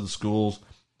donations to the schools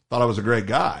thought I was a great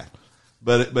guy.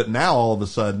 But now all of a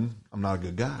sudden I'm not a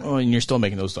good guy. Oh, and you're still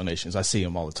making those donations. I see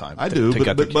them all the time. I do.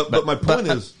 But my point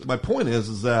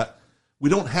is that we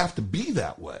don't have to be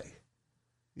that way.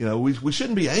 We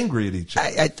shouldn't be angry at each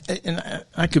other.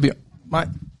 I could be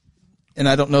and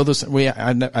I don't know this.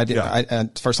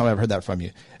 First time I ever heard that from you.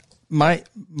 My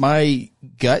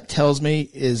gut tells me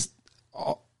is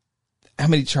how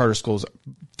many charter schools,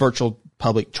 virtual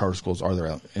public charter schools, are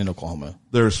there in Oklahoma?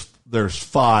 There's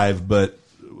 5, but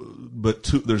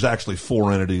two, there's actually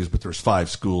 4 entities, but there's 5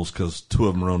 schools because 2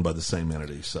 of them are owned by the same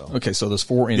entity. So okay, so there's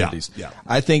 4 entities. Yeah.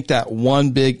 I think that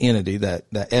one big entity, that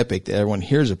Epic that everyone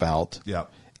hears about. Yeah.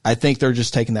 I think they're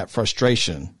just taking that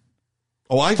frustration.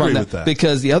 Oh, I agree with that.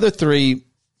 Because the other 3,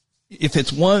 if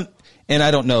it's one, and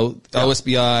I don't know,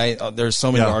 OSBI, there's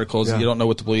so many articles, you don't know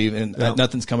what to believe, and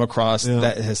nothing's come across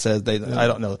that has said I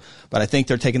don't know. But I think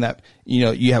they're taking that,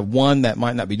 you have 1 that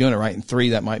might not be doing it right, and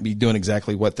 3 that might be doing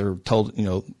exactly what they're told,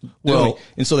 doing.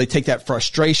 And so they take that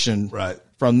frustration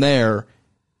from there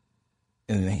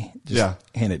and they just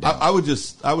hand it down.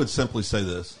 I would simply say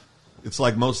this. It's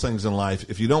like most things in life.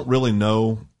 If you don't really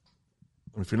know,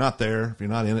 if you're not there, if you're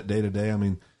not in it day to day,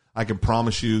 I can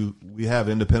promise you we have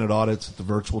independent audits at the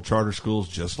virtual charter schools,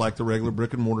 just like the regular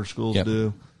brick and mortar schools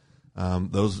do.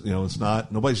 Those, it's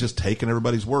not, nobody's just taking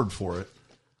everybody's word for it.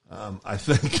 I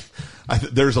think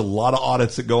there's a lot of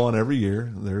audits that go on every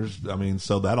year.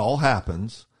 So that all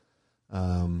happens.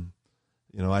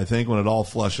 You know, I think when it all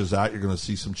flushes out, you're going to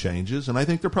see some changes, and I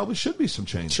think there probably should be some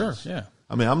changes. Sure, yeah.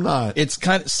 I mean, I'm not. It's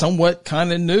somewhat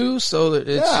new, so that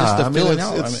it's just a filling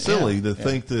out. It's silly to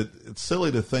think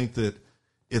that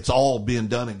it's all being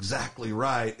done exactly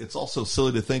right. It's also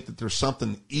silly to think that there's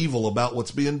something evil about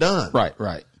what's being done.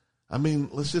 Right. I mean,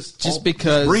 let's just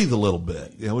breathe a little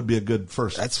bit. You know, it would be a good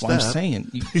first step. That's what I'm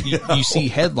saying. You see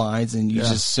headlines and you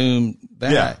just assume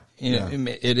that. Yeah. You know,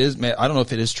 it is. I don't know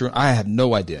if it is true. I have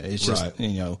no idea. It's just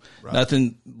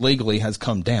nothing legally has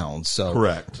come down. So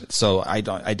correct. So I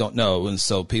don't know, and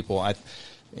so people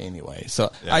anyway.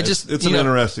 So it's an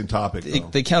interesting topic.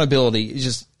 The accountability is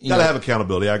just gotta have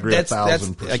accountability. I agree 1,000%.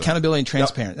 That's accountability and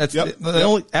transparent. Yep. That's the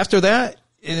only. After that,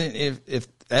 if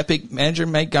that big manager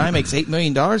guy makes $8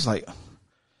 million, like.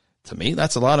 To me,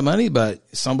 that's a lot of money, but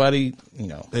somebody, you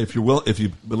know. But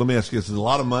let me ask you, is it a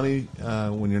lot of money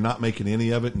when you're not making any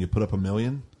of it and you put up $1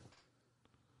 million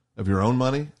of your own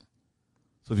money?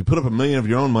 So if you put up $1 million of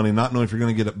your own money, not knowing if you're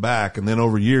going to get it back, and then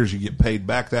over years you get paid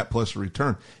back that plus a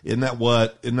return, isn't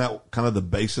that kind of the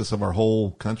basis of our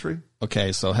whole country?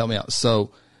 Okay, so help me out. So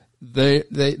they're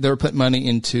putting money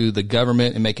into the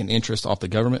government and making interest off the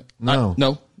government? No.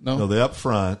 No, they up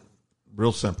front.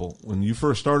 Real simple. When you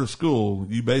first started school,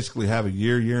 you basically have a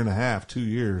year and a half, 2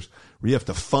 years, where you have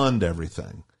to fund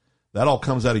everything. That all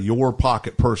comes out of your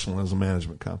pocket personally as a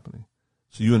management company.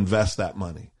 So you invest that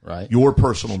money. Right. Your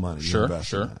personal money. Sure. In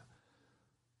that.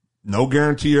 No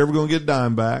guarantee you're ever going to get a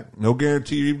dime back. No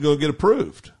guarantee you're even going to get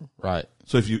approved. Right.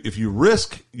 So if you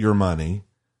risk your money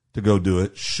to go do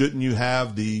it, shouldn't you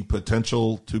have the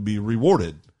potential to be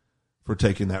rewarded for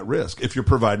taking that risk if you're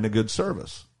providing a good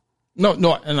service? No,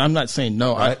 and I'm not saying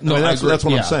no. Right? That's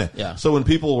what I'm saying. Yeah. So when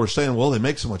people were saying, well, they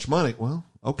make so much money, well,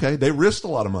 okay, they risked a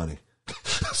lot of money.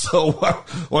 So, I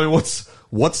mean,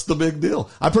 what's the big deal?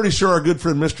 I'm pretty sure our good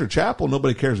friend Mr. Chappell,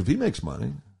 nobody cares if he makes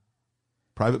money.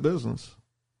 Private business.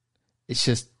 It's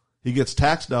just he gets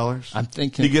tax dollars. I'm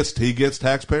thinking he gets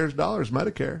taxpayers' dollars,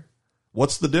 Medicare.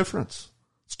 What's the difference?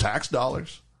 It's tax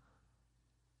dollars.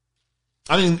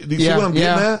 I mean, do you see what I'm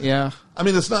getting at? Yeah. I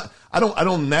mean, it's not. I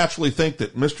don't naturally think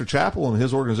that Mr. Chappell and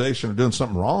his organization are doing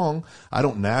something wrong. I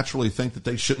don't naturally think that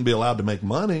they shouldn't be allowed to make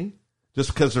money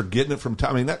just because they're getting it from.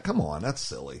 I mean, come on, that's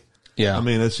silly. Yeah. I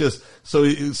mean, it's just so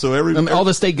all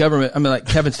the state government. I mean, like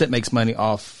Kevin Stitt makes money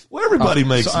off. Well, everybody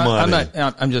makes money.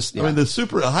 I'm just. Yeah. I mean,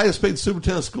 the highest paid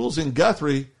superintendent of schools in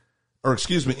Guthrie, or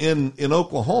excuse me, in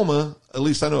Oklahoma. At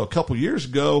least I know a couple years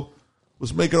ago.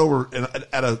 Was making over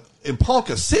in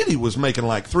Ponca City was making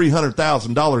like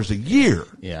 $300,000 a year.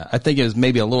 Yeah, I think it was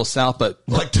maybe a little south, but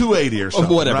like 280 or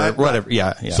something. Whatever.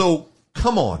 Yeah. So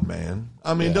come on, man.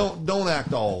 I mean, don't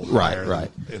act all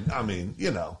right. And, I mean, you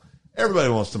know,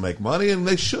 everybody wants to make money, and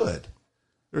they should.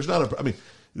 There's not I mean,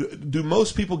 do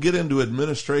most people get into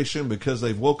administration because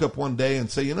they've woke up one day and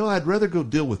say, you know, I'd rather go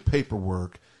deal with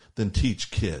paperwork than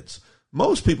teach kids?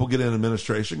 Most people get into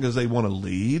administration because they want to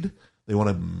lead. They want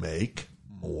to make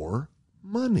more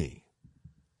money.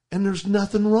 And there's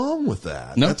nothing wrong with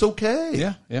that. No. That's okay.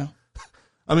 Yeah.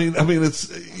 I mean, it's,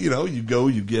 you know,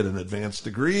 you get an advanced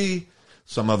degree.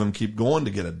 Some of them keep going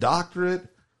to get a doctorate.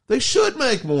 They should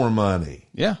make more money.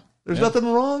 Yeah. There's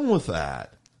nothing wrong with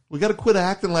that. We got to quit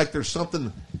acting like there's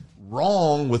something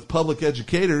wrong with public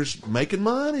educators making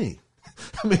money.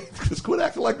 I mean, just quit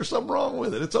acting like there's something wrong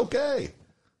with it. It's okay.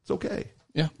 It's okay.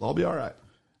 Yeah. It'll all be all right.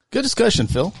 Good discussion,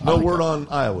 Phil. No word on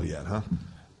Iowa yet, huh?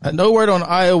 No word on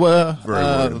Iowa. Very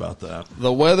worried about that.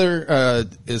 The weather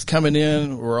is coming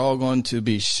in. We're all going to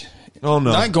be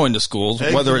not going to schools.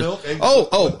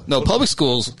 No, public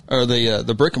schools or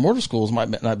the brick and mortar schools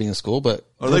might not be in school, but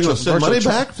are they going to send money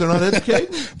back if they're not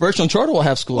educating? Virtual and charter will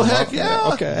have schools. Well, heck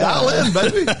yeah. Okay. Dial in,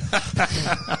 baby.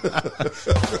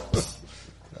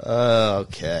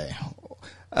 Okay.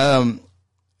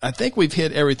 I think we've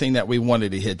hit everything that we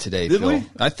wanted to hit today, Phil. Did we?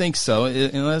 I think so,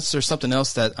 unless there's something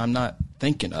else that I'm not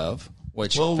thinking of.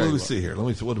 What do we see here? Let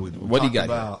me see. What do you got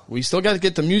about? We still got to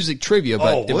get the music trivia,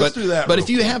 but let's do that. But if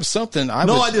you have something, I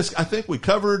think we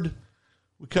covered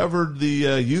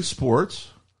the youth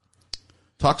sports.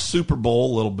 Talked Super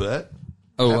Bowl a little bit.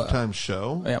 Halftime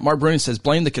show. Yeah, Mark Bruning says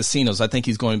blame the casinos. I think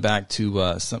he's going back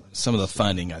to some of the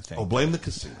funding. I think. Blame the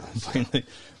casinos.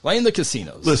 Blame the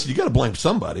casinos. Listen, you got to blame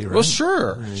somebody, right? Well,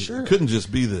 sure. It couldn't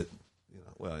just be that.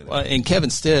 And Kevin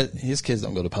Stitt, his kids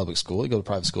don't go to public school; they go to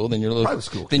private school. Then you're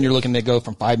looking to go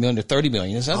from $5 million to $30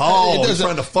 million. He's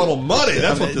trying to funnel money.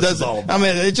 That's what this is all about.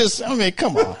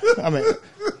 Come on.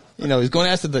 He's going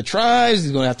after the tribes.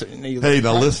 He's going after.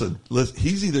 Listen.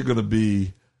 He's either going to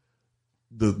be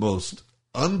the most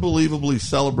unbelievably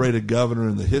celebrated governor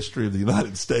in the history of the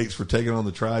United States for taking on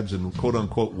the tribes and quote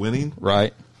unquote winning,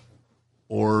 right?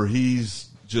 or he's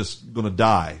just going to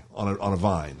die on a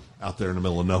vine out there in the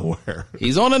middle of nowhere.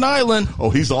 He's on an island. Oh,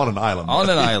 he's on an island. On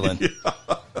an island.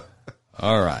 Yeah.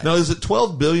 All right. Now, is it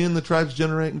 $12 billion the tribe's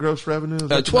generating gross revenue?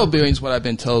 $12 billion is what I've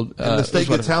been told. And the state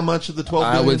gets how much of the $12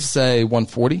 billion? I would say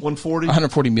 140. 140?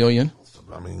 140 million.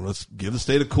 I mean, let's give the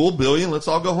state a cool $1 billion. Let's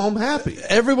all go home happy.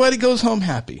 Everybody goes home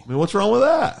happy. I mean, what's wrong with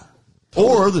that?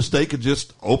 Or the state could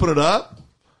just open it up,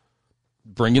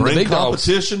 bring the big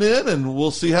competition in, and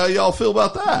we'll see how y'all feel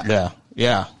about that. Yeah,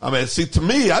 yeah. I mean, see, to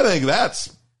me, I think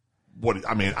that's what.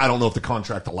 I mean, I don't know if the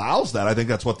contract allows that. I think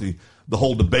that's what the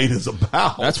whole debate is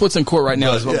about. That's what's in court right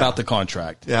now is about the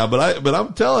contract. Yeah, but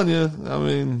I'm telling you, I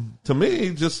mean, to me,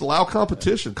 just allow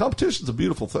competition. Competition's a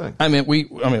beautiful thing. I mean, we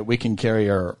can carry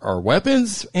our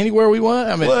weapons anywhere we want.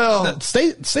 I mean,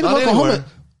 state of Oklahoma.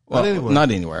 Anywhere. Well,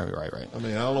 not anywhere. Right. I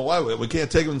mean, I don't know why we can't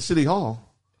take them to City Hall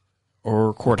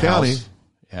or courthouse. County.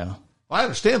 Yeah. I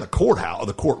understand the courthouse,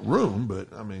 the courtroom, but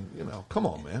I mean, come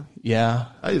on, man. Yeah.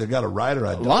 I either got a right or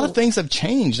I don't. A lot of things have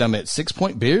changed. I mean, 6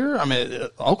 Point beer. I mean,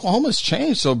 Oklahoma's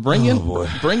changed. So bring in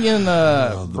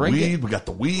the weed. We got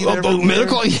the weed.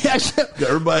 Medical. Yeah.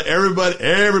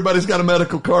 Everybody's got a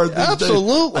medical card.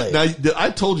 Absolutely. Now,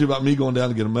 I told you about me going down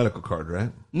to get a medical card, right?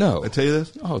 No. I tell you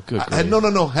this? Oh, good. I had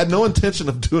no intention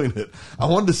of doing it. I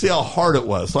wanted to see how hard it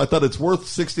was. So I thought it's worth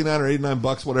 $69 or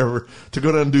 $89, whatever, to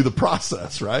go down and do the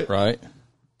process, right? Right.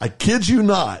 I kid you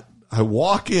not. I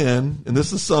walk in, and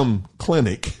this is some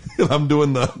clinic, and I'm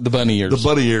doing the bunny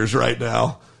ears right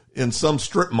now in some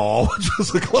strip mall, which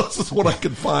is the closest one I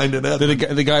could find in Edmond.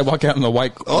 Did the guy walk out in the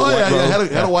white?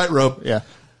 Had a white robe. Yeah.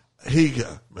 He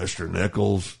goes, Mr.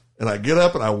 Nichols, and I get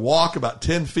up and I walk about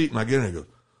 10 feet, and I get in and he goes,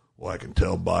 well, I can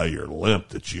tell by your limp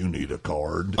that you need a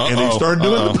card. And he started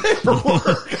doing the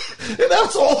paperwork. And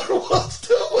that's all there was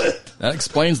to it. That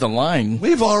explains the line.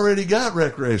 We've already got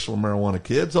recreational marijuana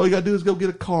kids. All you got to do is go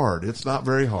get a card. It's not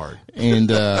very hard.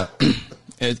 And I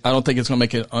don't think it's going to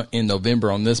make it in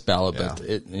November on this ballot, but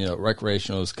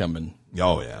recreational is coming.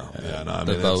 Oh, yeah. No, I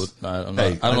mean, vote. I don't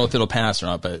know if it'll pass or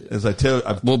not, but as I tell you,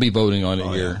 we'll be voting on it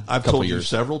here. Yeah. I've told you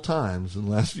several times in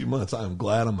the last few months, I'm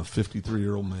glad I'm a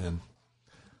 53-year-old man.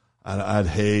 I'd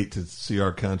hate to see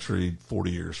our country 40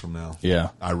 years from now. Yeah.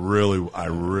 I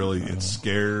really, it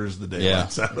scares the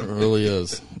daylights out of me. It really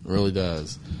is. It really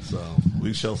does. So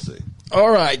we shall see. All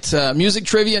right. Music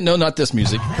trivia. No, not this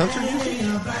music. Country music?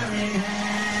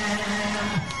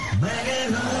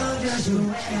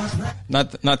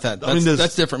 Not that.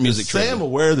 That's different music trivia. Sam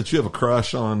aware that you have a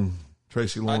crush on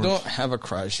Tracy Lawrence? I don't have a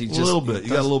crush. A little bit. You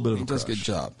got a little bit of a crush. He does a good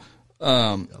job.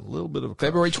 A little bit of a crush.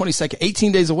 February 22nd,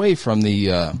 18 days away from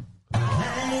the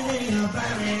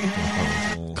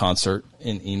concert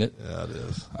in Enid. Yeah, it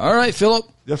is. All right, Philip.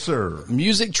 Yes, sir.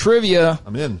 Music trivia.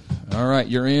 I'm in. All right,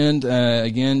 you're in.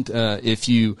 Again, if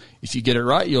you get it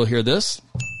right, you'll hear this.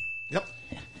 Yep.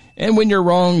 And when you're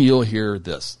wrong, you'll hear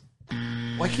this.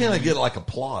 Why can't I get like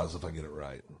applause if I get it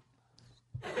right?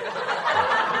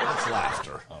 That's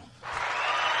laughter.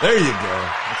 There you go.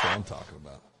 That's what I'm talking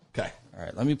about. Okay. All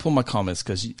right, let me pull my comments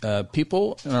because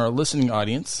people in our listening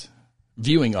audience,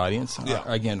 viewing audience,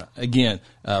 again,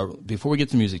 before we get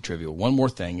to music trivia, one more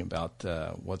thing about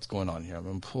what's going on here. I'm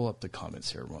going to pull up the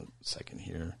comments here. 1 second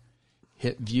here.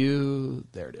 Hit view.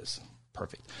 There it is.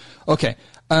 Perfect. Okay.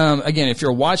 Again, if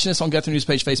you're watching this on Guthrie News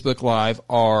Page Facebook Live,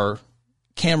 our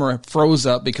camera froze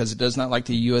up because it does not like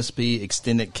the USB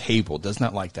extended cable. It does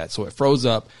not like that. So it froze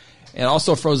up. It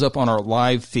also froze up on our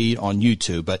live feed on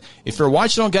YouTube. But if you're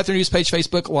watching on Guthrie News Page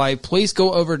Facebook Live, please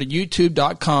go over to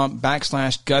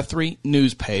youtube.com/Guthrie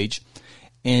News Page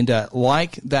and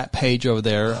like that page over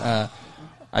there.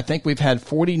 I think we've had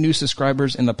 40 new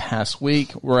subscribers in the past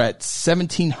week. We're at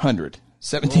 1,700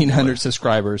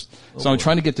 subscribers. So I'm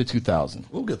trying to get to 2,000.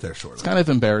 We'll get there shortly. It's kind of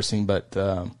embarrassing, but...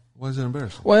 why is it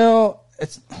embarrassing? Well,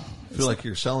 it's... Feel like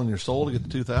you're selling your soul to get to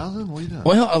 2,000? What are you doing?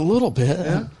 Well, a little bit.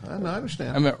 Yeah, I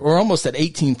understand. I mean, we're almost at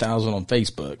 18,000 on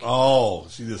Facebook. Oh,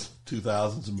 see, this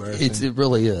 2,000's embarrassing. It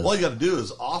really is. All you got to do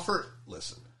is offer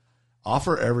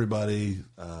everybody.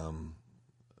 You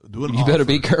better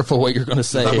be careful what you're going to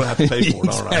say. I'm going to have to pay for it.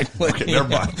 Exactly. All right. Okay, never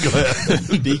mind. Go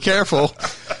ahead. Be careful.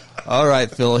 All right,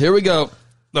 Phil. Here we go.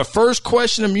 The first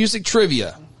question of music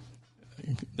trivia.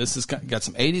 This has got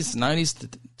some 80s,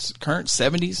 90s, current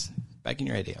 70s. Back in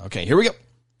your idea. Okay, here we go.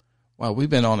 Wow, we've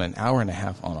been on an hour and a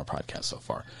half on our podcast so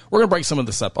far. We're going to break some of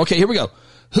this up. Okay, here we go.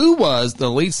 Who was the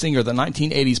lead singer of the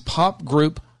 1980s pop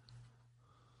group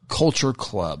Culture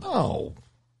Club? Oh.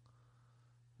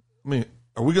 I mean,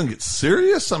 are we going to get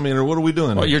serious? I mean, or what are we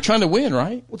doing? Well, you're trying to win,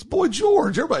 right? Well, it's Boy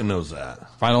George. Everybody knows that.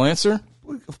 Final answer?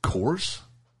 Of course.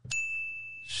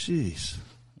 Jeez.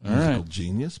 All right.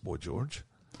 Genius, Boy George.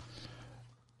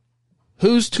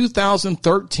 whose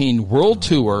 2013 world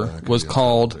tour was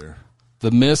called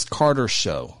The Miss Carter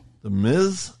Show? The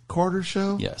Ms. Carter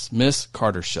Show? Yes, Miss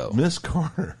Carter Show. Miss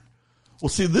Carter. Well,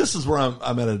 see, this is where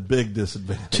I'm at a big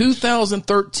disadvantage.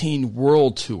 2013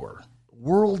 world tour.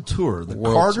 World tour. The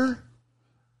Carter?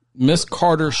 Miss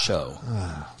Carter Show.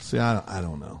 See, I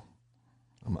don't know.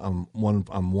 I'm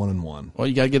 1-1. Well,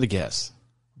 you got to get a guess.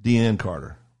 Deanne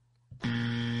Carter.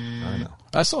 I know.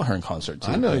 I saw her in concert,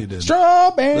 too. I know you did.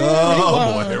 Strawberry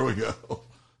Oh, wine. boy, here we go.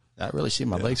 I really see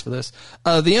my legs for this.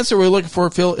 The answer we're looking for,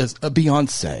 Phil, is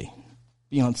Beyonce.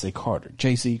 Beyonce Carter.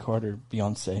 J.C. Carter,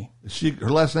 Beyonce. Is her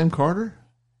last name Carter?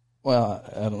 Well,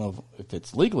 I don't know if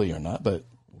it's legally or not, but...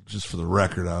 Just for the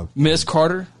record, Miss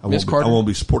Carter? Miss Carter? I won't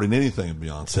be supporting anything in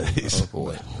Beyonce's. Oh,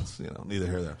 boy. It's, neither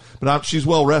here nor there. But she's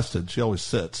well rested. She always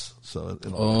sits. So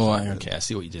okay. I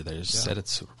see what you did there. You said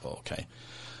it's Super Bowl. Okay.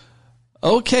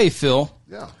 Okay, Phil.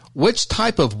 Yeah. Which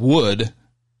type of wood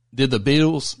did the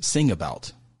Beatles sing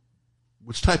about?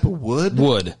 Which type of wood?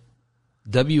 Wood.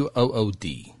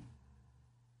 W-O-O-D.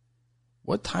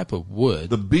 What type of wood?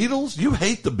 The Beatles? You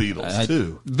hate the Beatles,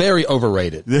 too. Very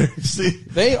overrated. See,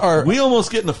 they are. We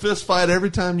almost get in a fist fight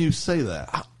every time you say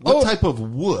that. What type of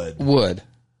wood? Wood.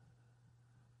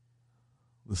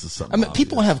 This is something. I mean,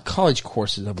 people have college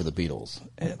courses over the Beatles.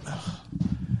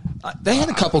 They had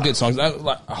a couple good songs.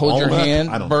 Like Hold Your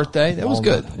Hand, Birthday. That was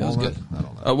good. That was good. I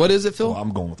don't know. What is it, Phil? Well,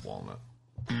 I'm going with walnut.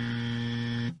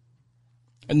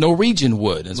 Norwegian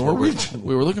wood. Norwegian.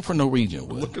 We were looking for Norwegian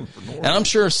wood. And I'm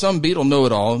sure some Beatle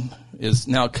know-it-all is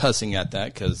now cussing at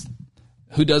that because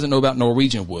who doesn't know about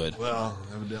Norwegian wood? Well,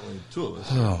 evidently two of us.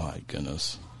 Oh, my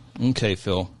goodness. Okay,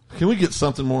 Phil. Can we get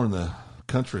something more in the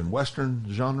country and western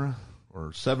genre or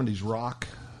 70s rock?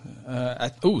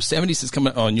 70s is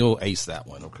coming. Oh, and you'll ace that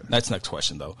one. Okay. That's next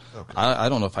question, though. Okay. I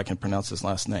don't know if I can pronounce his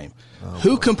last name.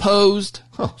 Who composed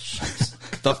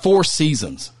The Four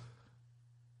Seasons?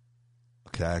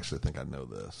 Okay, I actually think I know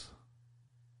this.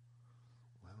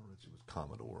 Lionel Richie was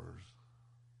Commodores.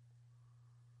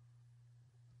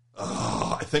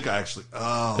 Oh, I think I actually.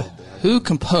 Oh, who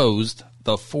composed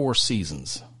The Four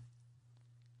Seasons?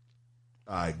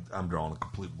 I'm drawing a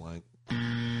complete blank.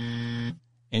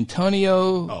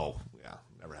 Antonio. Oh, yeah,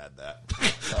 never had that.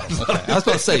 Okay. I was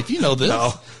about to say, if you know this,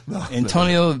 no,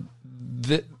 Antonio.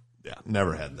 Yeah,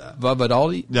 never had that.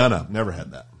 Vivaldi. No, never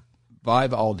had that.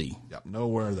 Vivaldi. Yep,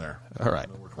 nowhere there. All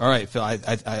right, Phil.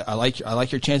 I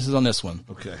like your chances on this one.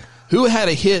 Okay. Who had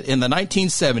a hit in the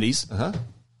 1970s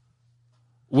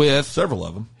with several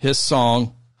of them? His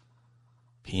song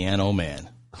 "Piano Man."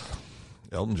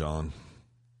 Elton John.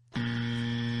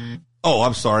 Oh,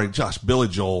 I'm sorry, Josh. Billy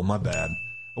Joel. My bad.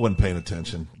 I wasn't paying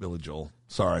attention. Billy Joel.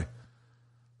 Sorry.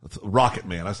 Rocket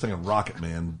Man. I was thinking Rocket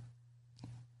Man.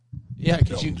 Yeah,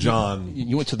 because John.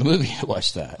 You went to the movie to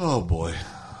watch that. Oh boy,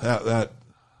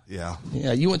 yeah.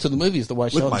 Yeah, you went to the movies to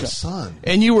watch with my son,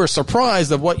 and you were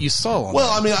surprised of what you saw. Well,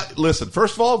 I mean, listen.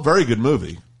 First of all, very good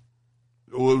movie.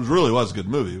 It really was a good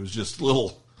movie. It was just a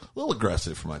little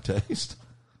aggressive for my taste.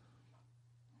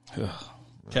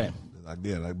 Okay.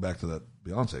 Again, back to that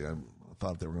Beyonce. I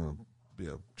thought they were going to be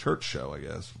a church show, I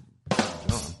guess.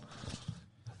 John.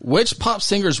 Which pop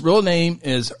singer's real name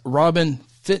is Robin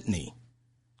Fenty?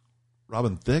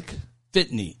 Robin Thicke?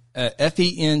 Fenty.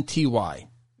 F-E-N-T-Y.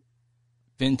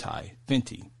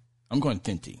 Fenty. I'm going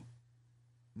Fenty.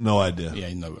 No idea.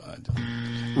 Yeah, no idea.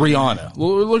 Rihanna.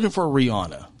 Well, we're looking for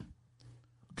Rihanna.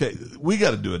 Okay, we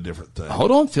got to do a different thing.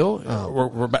 Hold on, Phil.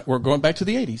 We're going back to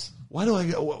the 80s. Why do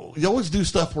you always do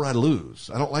stuff where I lose?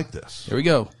 I don't like this. Here we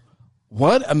go.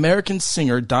 What American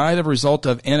singer died as a result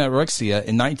of anorexia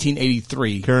in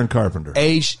 1983? Karen Carpenter.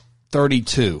 Age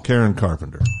 32. Karen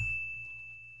Carpenter.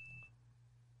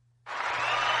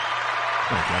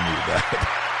 I knew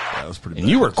that. That was pretty bad. And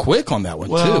you were quick on that one,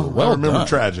 too. Well, I remember done.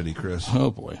 Tragedy, Chris. Oh,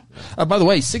 boy. By the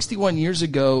way, 61 years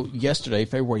ago yesterday,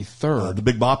 February 3rd. The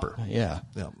Big Bopper. Yeah.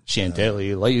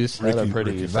 Chantilly Lace had a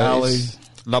pretty Ricky face. Valley.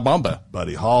 La Bamba.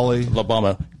 Buddy Holly. La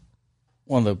Bamba.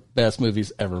 One of the best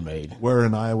movies ever made. Where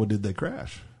in Iowa did they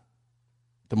crash?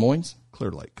 Des Moines?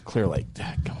 Clear Lake. Clear Lake.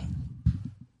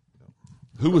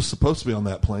 Who was supposed to be on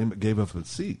that plane but gave up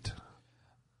its seat?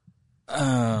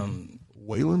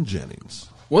 Waylon Jennings.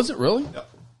 Was it really? Yep.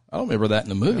 I don't remember that in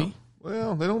the movie. Yeah.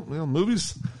 Well, they don't.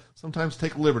 Movies sometimes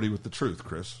take liberty with the truth,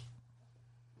 Chris.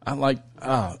 I like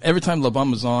every time La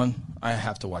Bamba's on, I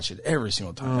have to watch it every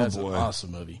single time. That's an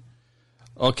awesome movie.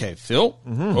 Okay, Phil.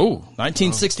 Mm-hmm. Oh,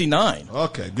 1969.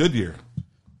 Okay, good year.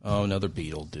 Oh, another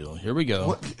Beatle deal. Here we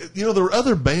go. There were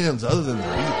other bands other than the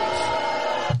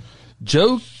Beatles.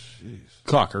 Joe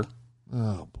Cocker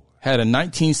had a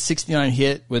 1969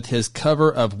 hit with his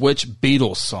cover of which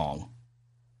Beatles song?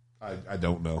 I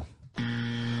don't know.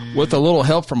 With a little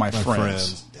help from my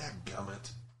friends.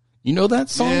 Dadgummit. You know that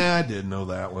song? Yeah, I did know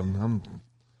that one.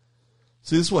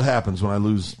 See, this is what happens when I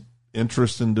lose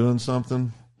interest in doing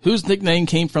something. Whose nickname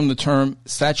came from the term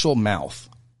satchel mouth?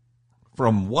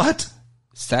 From what?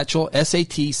 Satchel,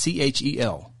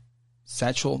 S-A-T-C-H-E-L.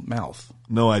 Satchel mouth.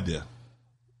 No idea.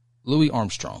 Louis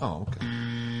Armstrong. Oh, okay.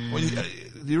 Well,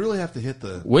 do you really have to hit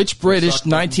the... Which British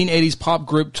 1980s pop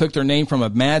group took their name from a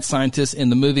mad scientist in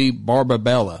the movie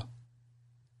Barbarella?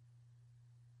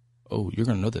 Oh, you're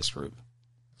going to know this group.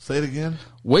 Say it again.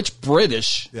 Which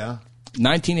British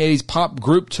 1980s pop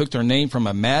group took their name from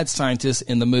a mad scientist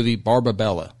in the movie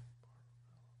Barbarella?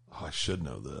 Oh, I should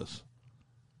know this.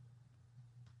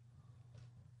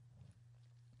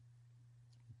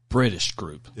 British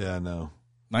group. Yeah, I know.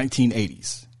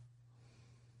 1980s.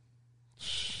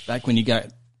 Back when you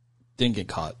didn't get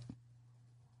caught.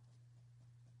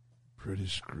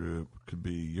 British group. Could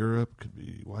be Europe. Could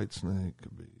be Whitesnake.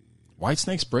 Could be...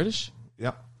 Whitesnake's British?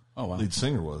 Yep. Oh, wow. Lead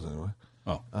singer was, anyway.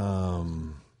 Oh.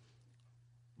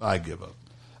 I give up.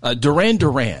 Duran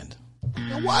Duran.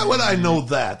 Now, why would I know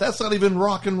that? That's not even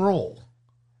rock and roll.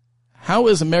 How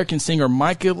is American singer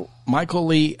Michael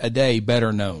Lee Aday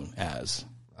better known as?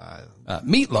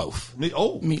 Meatloaf.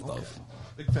 Meatloaf. Okay.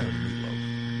 Big fan of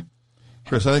Meatloaf.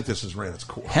 Chris, I think this has ran its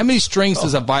course. How many strings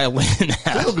does a violin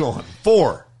have? Still going.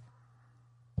 4.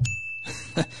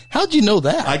 How'd you know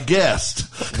that? I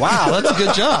guessed. Wow, that's a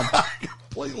good job. I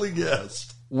completely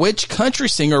guessed. Which country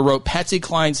singer wrote Patsy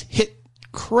Cline's hit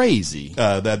Crazy?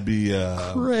 That'd be...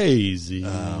 Crazy.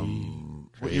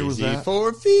 What year was that?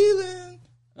 For feeling.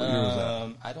 What year was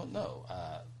that? I don't know.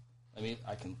 I mean,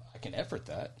 I can effort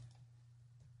that.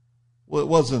 Well, it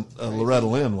wasn't Loretta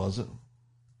Lynn, was it?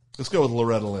 Let's go with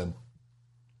Loretta Lynn.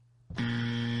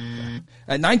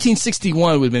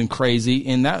 1961 would have been Crazy,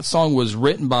 and that song was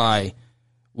written by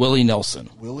Willie Nelson.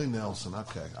 Willie Nelson,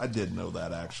 okay. I did know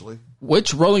that, actually.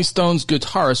 Which Rolling Stones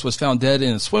guitarist was found dead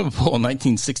in a swimming pool in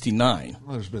 1969?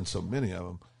 Well, there's been so many of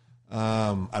them.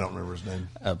 I don't remember his name.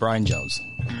 Brian Jones.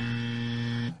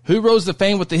 Who rose to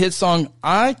fame with the hit song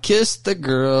 "I Kissed the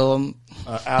Girl"?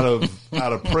 Out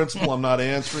of principle, I'm not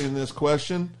answering this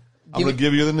question. I'm going to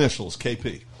give you the initials,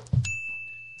 KP.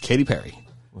 Katy Perry.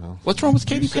 Well, what's wrong with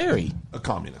Katy Perry? A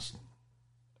communist.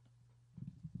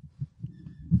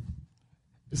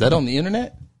 Is that on the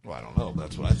internet? Well, I don't know.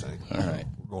 That's what I think. All right.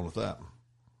 We're going with that.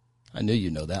 I knew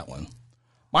you'd know that one.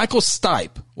 Michael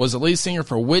Stipe was the lead singer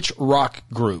for which rock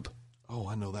group? Oh,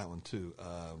 I know that one too.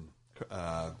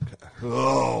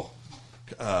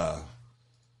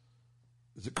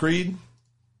 Is it Creed?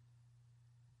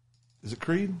 Is it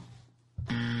Creed?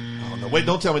 Oh, no. Wait,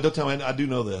 don't tell me. Don't tell me. I do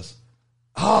know this.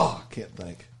 Oh, I can't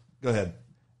think. Go ahead.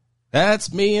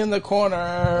 That's me in the corner.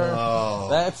 Oh.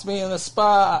 That's me in the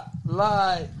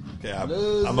spotlight. Okay,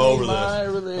 I'm over this. I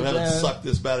haven't sucked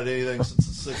this bad at anything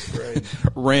since the 6th grade.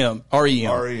 REM.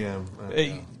 R-E-M. R-E-M.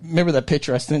 Hey, remember that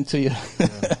picture I sent to you?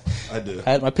 Yeah, I do.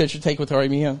 I had my picture taken with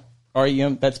R-E-M.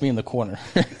 R-E-M, that's me in the corner.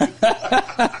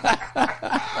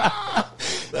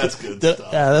 That's good stuff.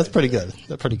 Yeah, that's pretty good.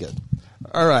 That's pretty good.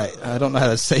 All right. I don't know how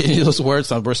to say any of those words,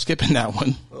 so we're skipping that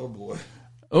one. Oh, boy.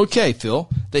 Okay, Phil.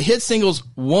 The hit singles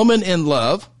Woman in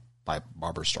Love by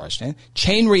Barbra Streisand,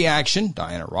 Chain Reaction,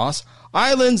 Diana Ross,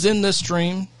 Islands in the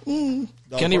Stream,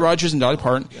 Kenny Rogers and Dolly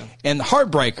Parton, and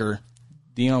Heartbreaker,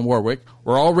 Dionne Warwick,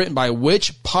 were all written by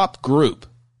which pop group?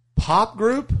 Pop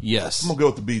group? Yes. I'm going to go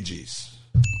with the Bee Gees.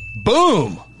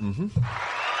 Boom! Mm-hmm.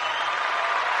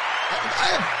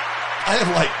 I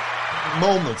have like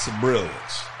moments of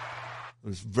brilliance.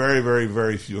 There's very, very,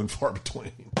 very few and far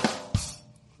between.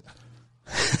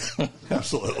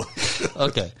 Absolutely.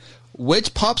 Okay.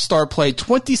 Which pop star played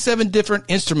 27 different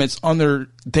instruments on their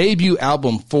debut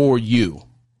album For You?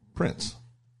 Prince.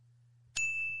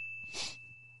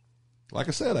 Like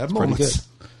I said, I have moments.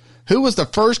 Who was the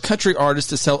first country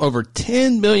artist to sell over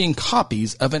 10 million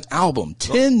copies of an album?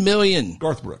 10 million.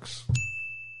 Garth Brooks.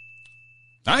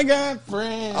 I got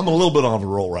friends. I'm a little bit on a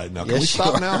roll right now. Can we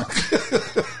stop now?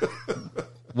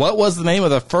 What was the name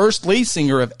of the first lead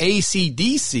singer of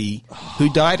AC/DC who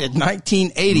died in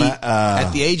 1980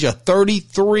 at the age of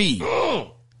 33?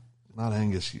 Not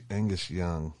Angus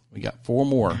Young. We got 4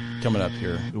 more coming up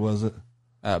here. Who was it?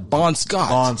 Bon Scott.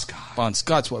 Bon Scott. Bon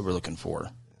Scott's what we're looking for.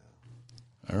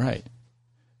 All right.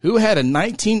 Who had a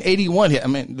 1981 hit? I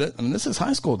mean, this is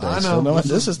high school days. I know. So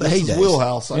this is the heyday.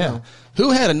 Wheelhouse. I know. Who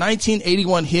had a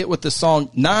 1981 hit with the song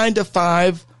 9 to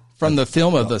 5 from the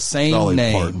film of the same Dolly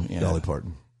name? Parton. Yeah. Dolly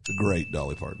Parton. The great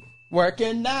Dolly Parton.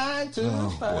 Working 9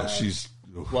 to 5. Boy, she's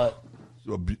What?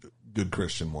 a good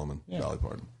Christian woman, Dolly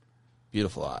Parton.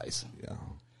 Beautiful eyes. Yeah.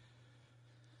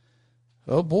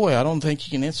 Oh, boy, I don't think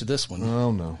you can answer this one.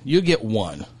 Oh, no. You get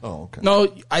one. Oh, okay.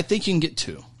 No, I think you can get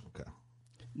two. Okay.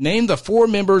 Name the 4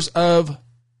 members of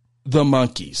the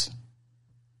Monkees.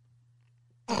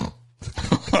 I'm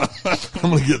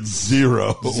going to get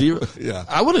 0. 0? Yeah.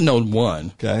 I would have known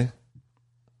 1. Okay.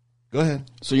 Go ahead.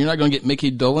 So you're not going to get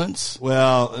Mickey Dolenz?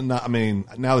 Well, I mean,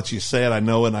 now that you say it, I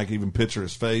know it, and I can even picture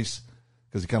his face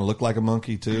because he kind of looked like a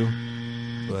monkey, too.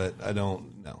 But I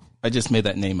don't know. I just made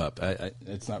that name up.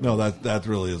 It's not. No, that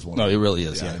really is one. No, it really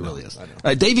is. Yeah, it really is. I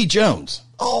know. Davy Jones.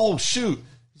 Oh, shoot.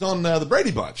 He's on the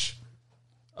Brady Bunch.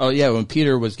 Oh, yeah, when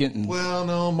Peter was getting... Well,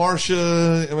 no,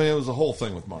 Marcia. I mean, it was a whole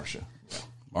thing with Marcia.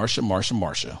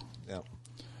 Marcia. Yeah.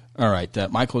 All right.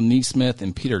 Michael Neesmith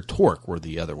and Peter Tork were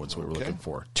the other ones we were looking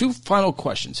for. 2 final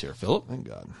questions here, Philip. Thank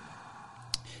God.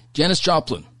 Janis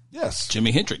Joplin. Yes.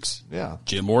 Jimi Hendrix. Yeah.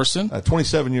 Jim Morrison.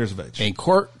 27 years of age. And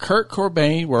Kurt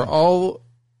Cobain were all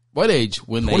what age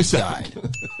when they 27. died?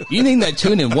 You named that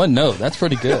tune in one note. That's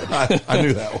pretty good. I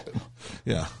knew that one.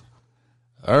 Yeah.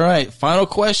 All right. Final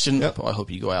question. Yep. Oh, I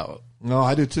hope you go out. No,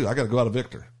 I do too. I got to go out of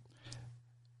Victor.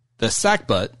 The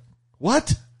Sackbutt.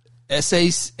 What?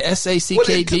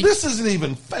 S-A-C-K-B. This isn't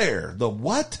even fair. The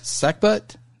what?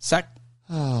 Sackbutt?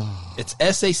 It's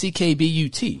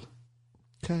S-A-C-K-B-U-T.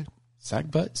 Okay.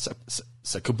 Sackbutt?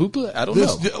 Sackaboopa? I don't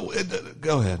know.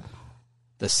 Go ahead.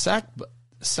 The Sackbutt.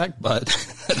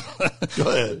 Go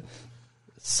ahead.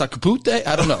 Sakapute,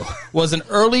 I don't know, was an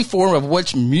early form of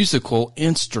which musical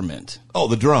instrument? Oh,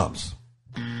 the drums.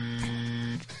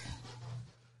 The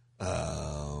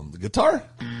guitar.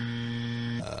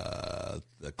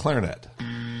 The clarinet.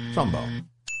 Trombone.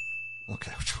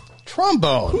 Okay.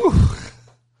 Trombone. Whew.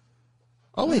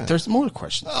 Oh, wait, there's more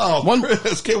questions. Oh,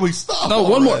 Chris, can we stop? No,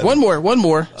 already? one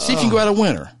more. See if you can go out a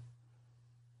winner.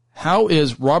 How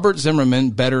is Robert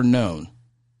Zimmerman better known?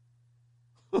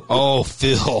 Oh,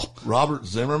 Phil. Robert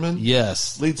Zimmerman?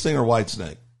 Yes. Lead singer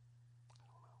Whitesnake.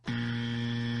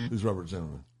 Who's Robert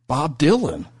Zimmerman? Bob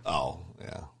Dylan. Oh,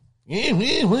 yeah.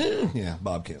 Yeah,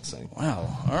 Bob can't sing.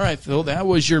 Wow. All right, Phil. That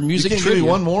was your music trivia. Give me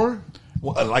one more?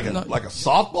 Like a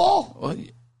softball? Well,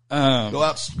 go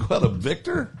out to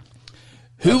Victor?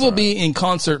 Who will be in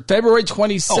concert February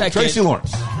 22nd? Oh, Tracy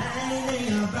Lawrence.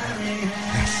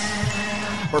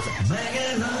 Yes. Perfect.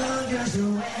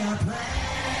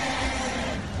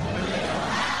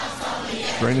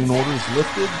 Restraining orders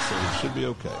lifted, so it should be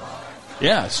okay.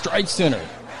 Yeah, Stride Center.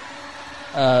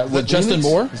 With Justin Enid's?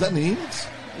 Moore. Is that in Enid's?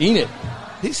 Enid.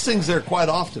 He sings there quite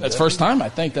often. That's first time, I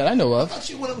think, that I know of. I thought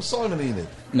you went up and saw him in Enid.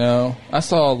 No. I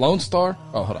saw Lone Star.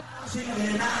 Oh, hold on.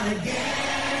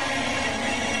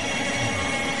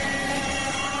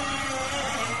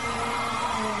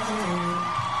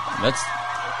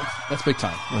 That's big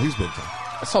time. No, he's big time.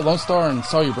 I saw Lone Star and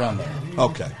Sawyer Brown there.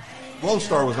 Okay. Lone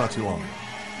Star was not too long.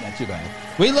 Not too bad.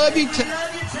 We love you.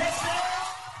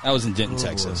 That was in Denton,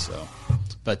 Texas. So,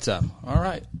 but all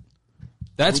right.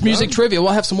 That's music trivia.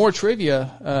 We'll have some more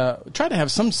trivia. Try to have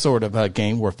some sort of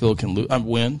game where Phil can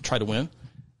win. Try to win.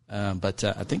 But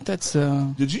I think that's.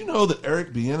 Did you know that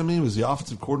Eric Bieniemy was the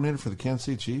offensive coordinator for the Kansas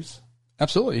City Chiefs?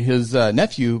 Absolutely. His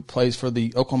nephew plays for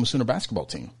the Oklahoma Sooner basketball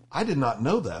team. I did not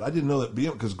know that. I didn't know that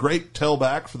because great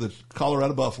tailback for the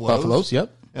Colorado Buffaloes. Buffaloes,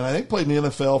 yep. And I think played in the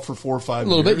NFL for 4 or 5 years. A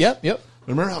little bit, yep.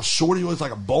 Remember how short he was,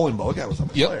 like a bowling ball? That guy was a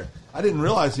player. I didn't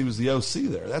realize he was the OC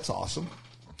there. That's awesome.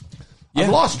 Yeah. I've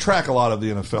lost track a lot of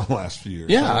the NFL the last few years.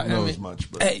 Yeah, I don't know as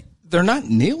much. But. Hey, they're not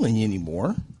kneeling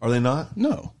anymore. Are they not?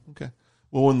 No. Okay.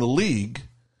 Well, when the league...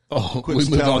 we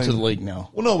moved on to the league now.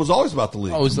 Well, no, it was always about the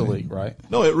league. Always the league, right?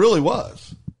 No, it really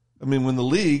was. I mean, when the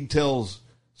league tells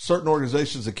certain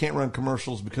organizations they can't run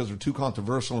commercials because they're too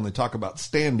controversial and they talk about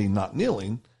standing, not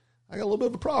kneeling, I got a little bit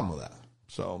of a problem with that.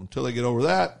 So until they get over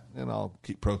that, then I'll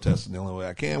keep protesting the only way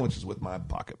I can, which is with my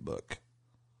pocketbook.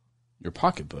 Your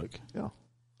pocketbook? Yeah.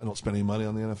 I don't spend any money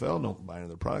on the NFL. Don't buy any of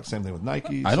their products. Same thing with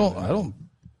Nike. I don't.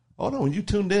 Oh, no. When you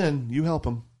tuned in, you help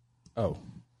them. Oh.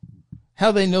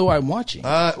 How do they know I'm watching?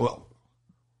 Well,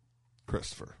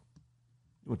 Christopher,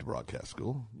 you went to broadcast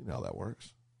school. You know how that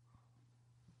works.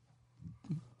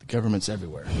 The government's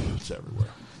everywhere. It's everywhere.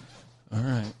 All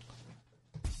right.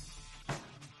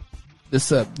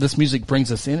 This music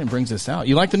brings us in and brings us out.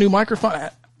 You like the new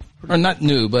microphone? Or not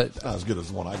new, but... Not as good as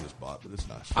the one I just bought, but it's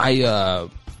nice. I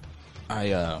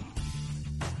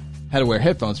had to wear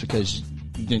headphones because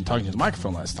you didn't talk to the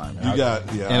microphone last time.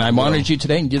 And I monitored you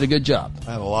today and did a good job.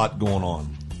 I had a lot going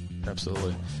on.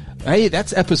 Absolutely. Hey,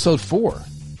 that's episode 4.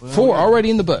 Well, 4 already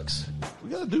in the books. We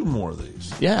got to do more of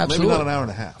these. Yeah, absolutely. Maybe not an hour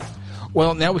and a half.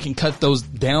 Well, now we can cut those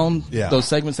down, those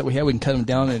segments that we have, we can cut them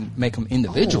down and make them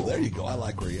individual. Oh, there you go. I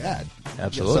like where you're at. Absolutely.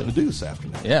 You got something to do this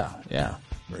afternoon. Yeah.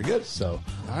 Very good. So,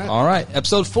 all right.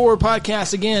 Episode 4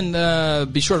 podcast. Again,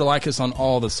 be sure to like us on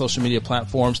all the social media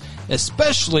platforms,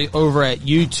 especially over at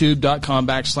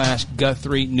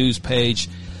youtube.com/Guthrie News page.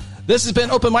 This has been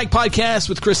Open Mic Podcast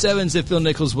with Chris Evans and Phil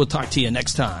Nichols. We'll talk to you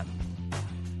next time.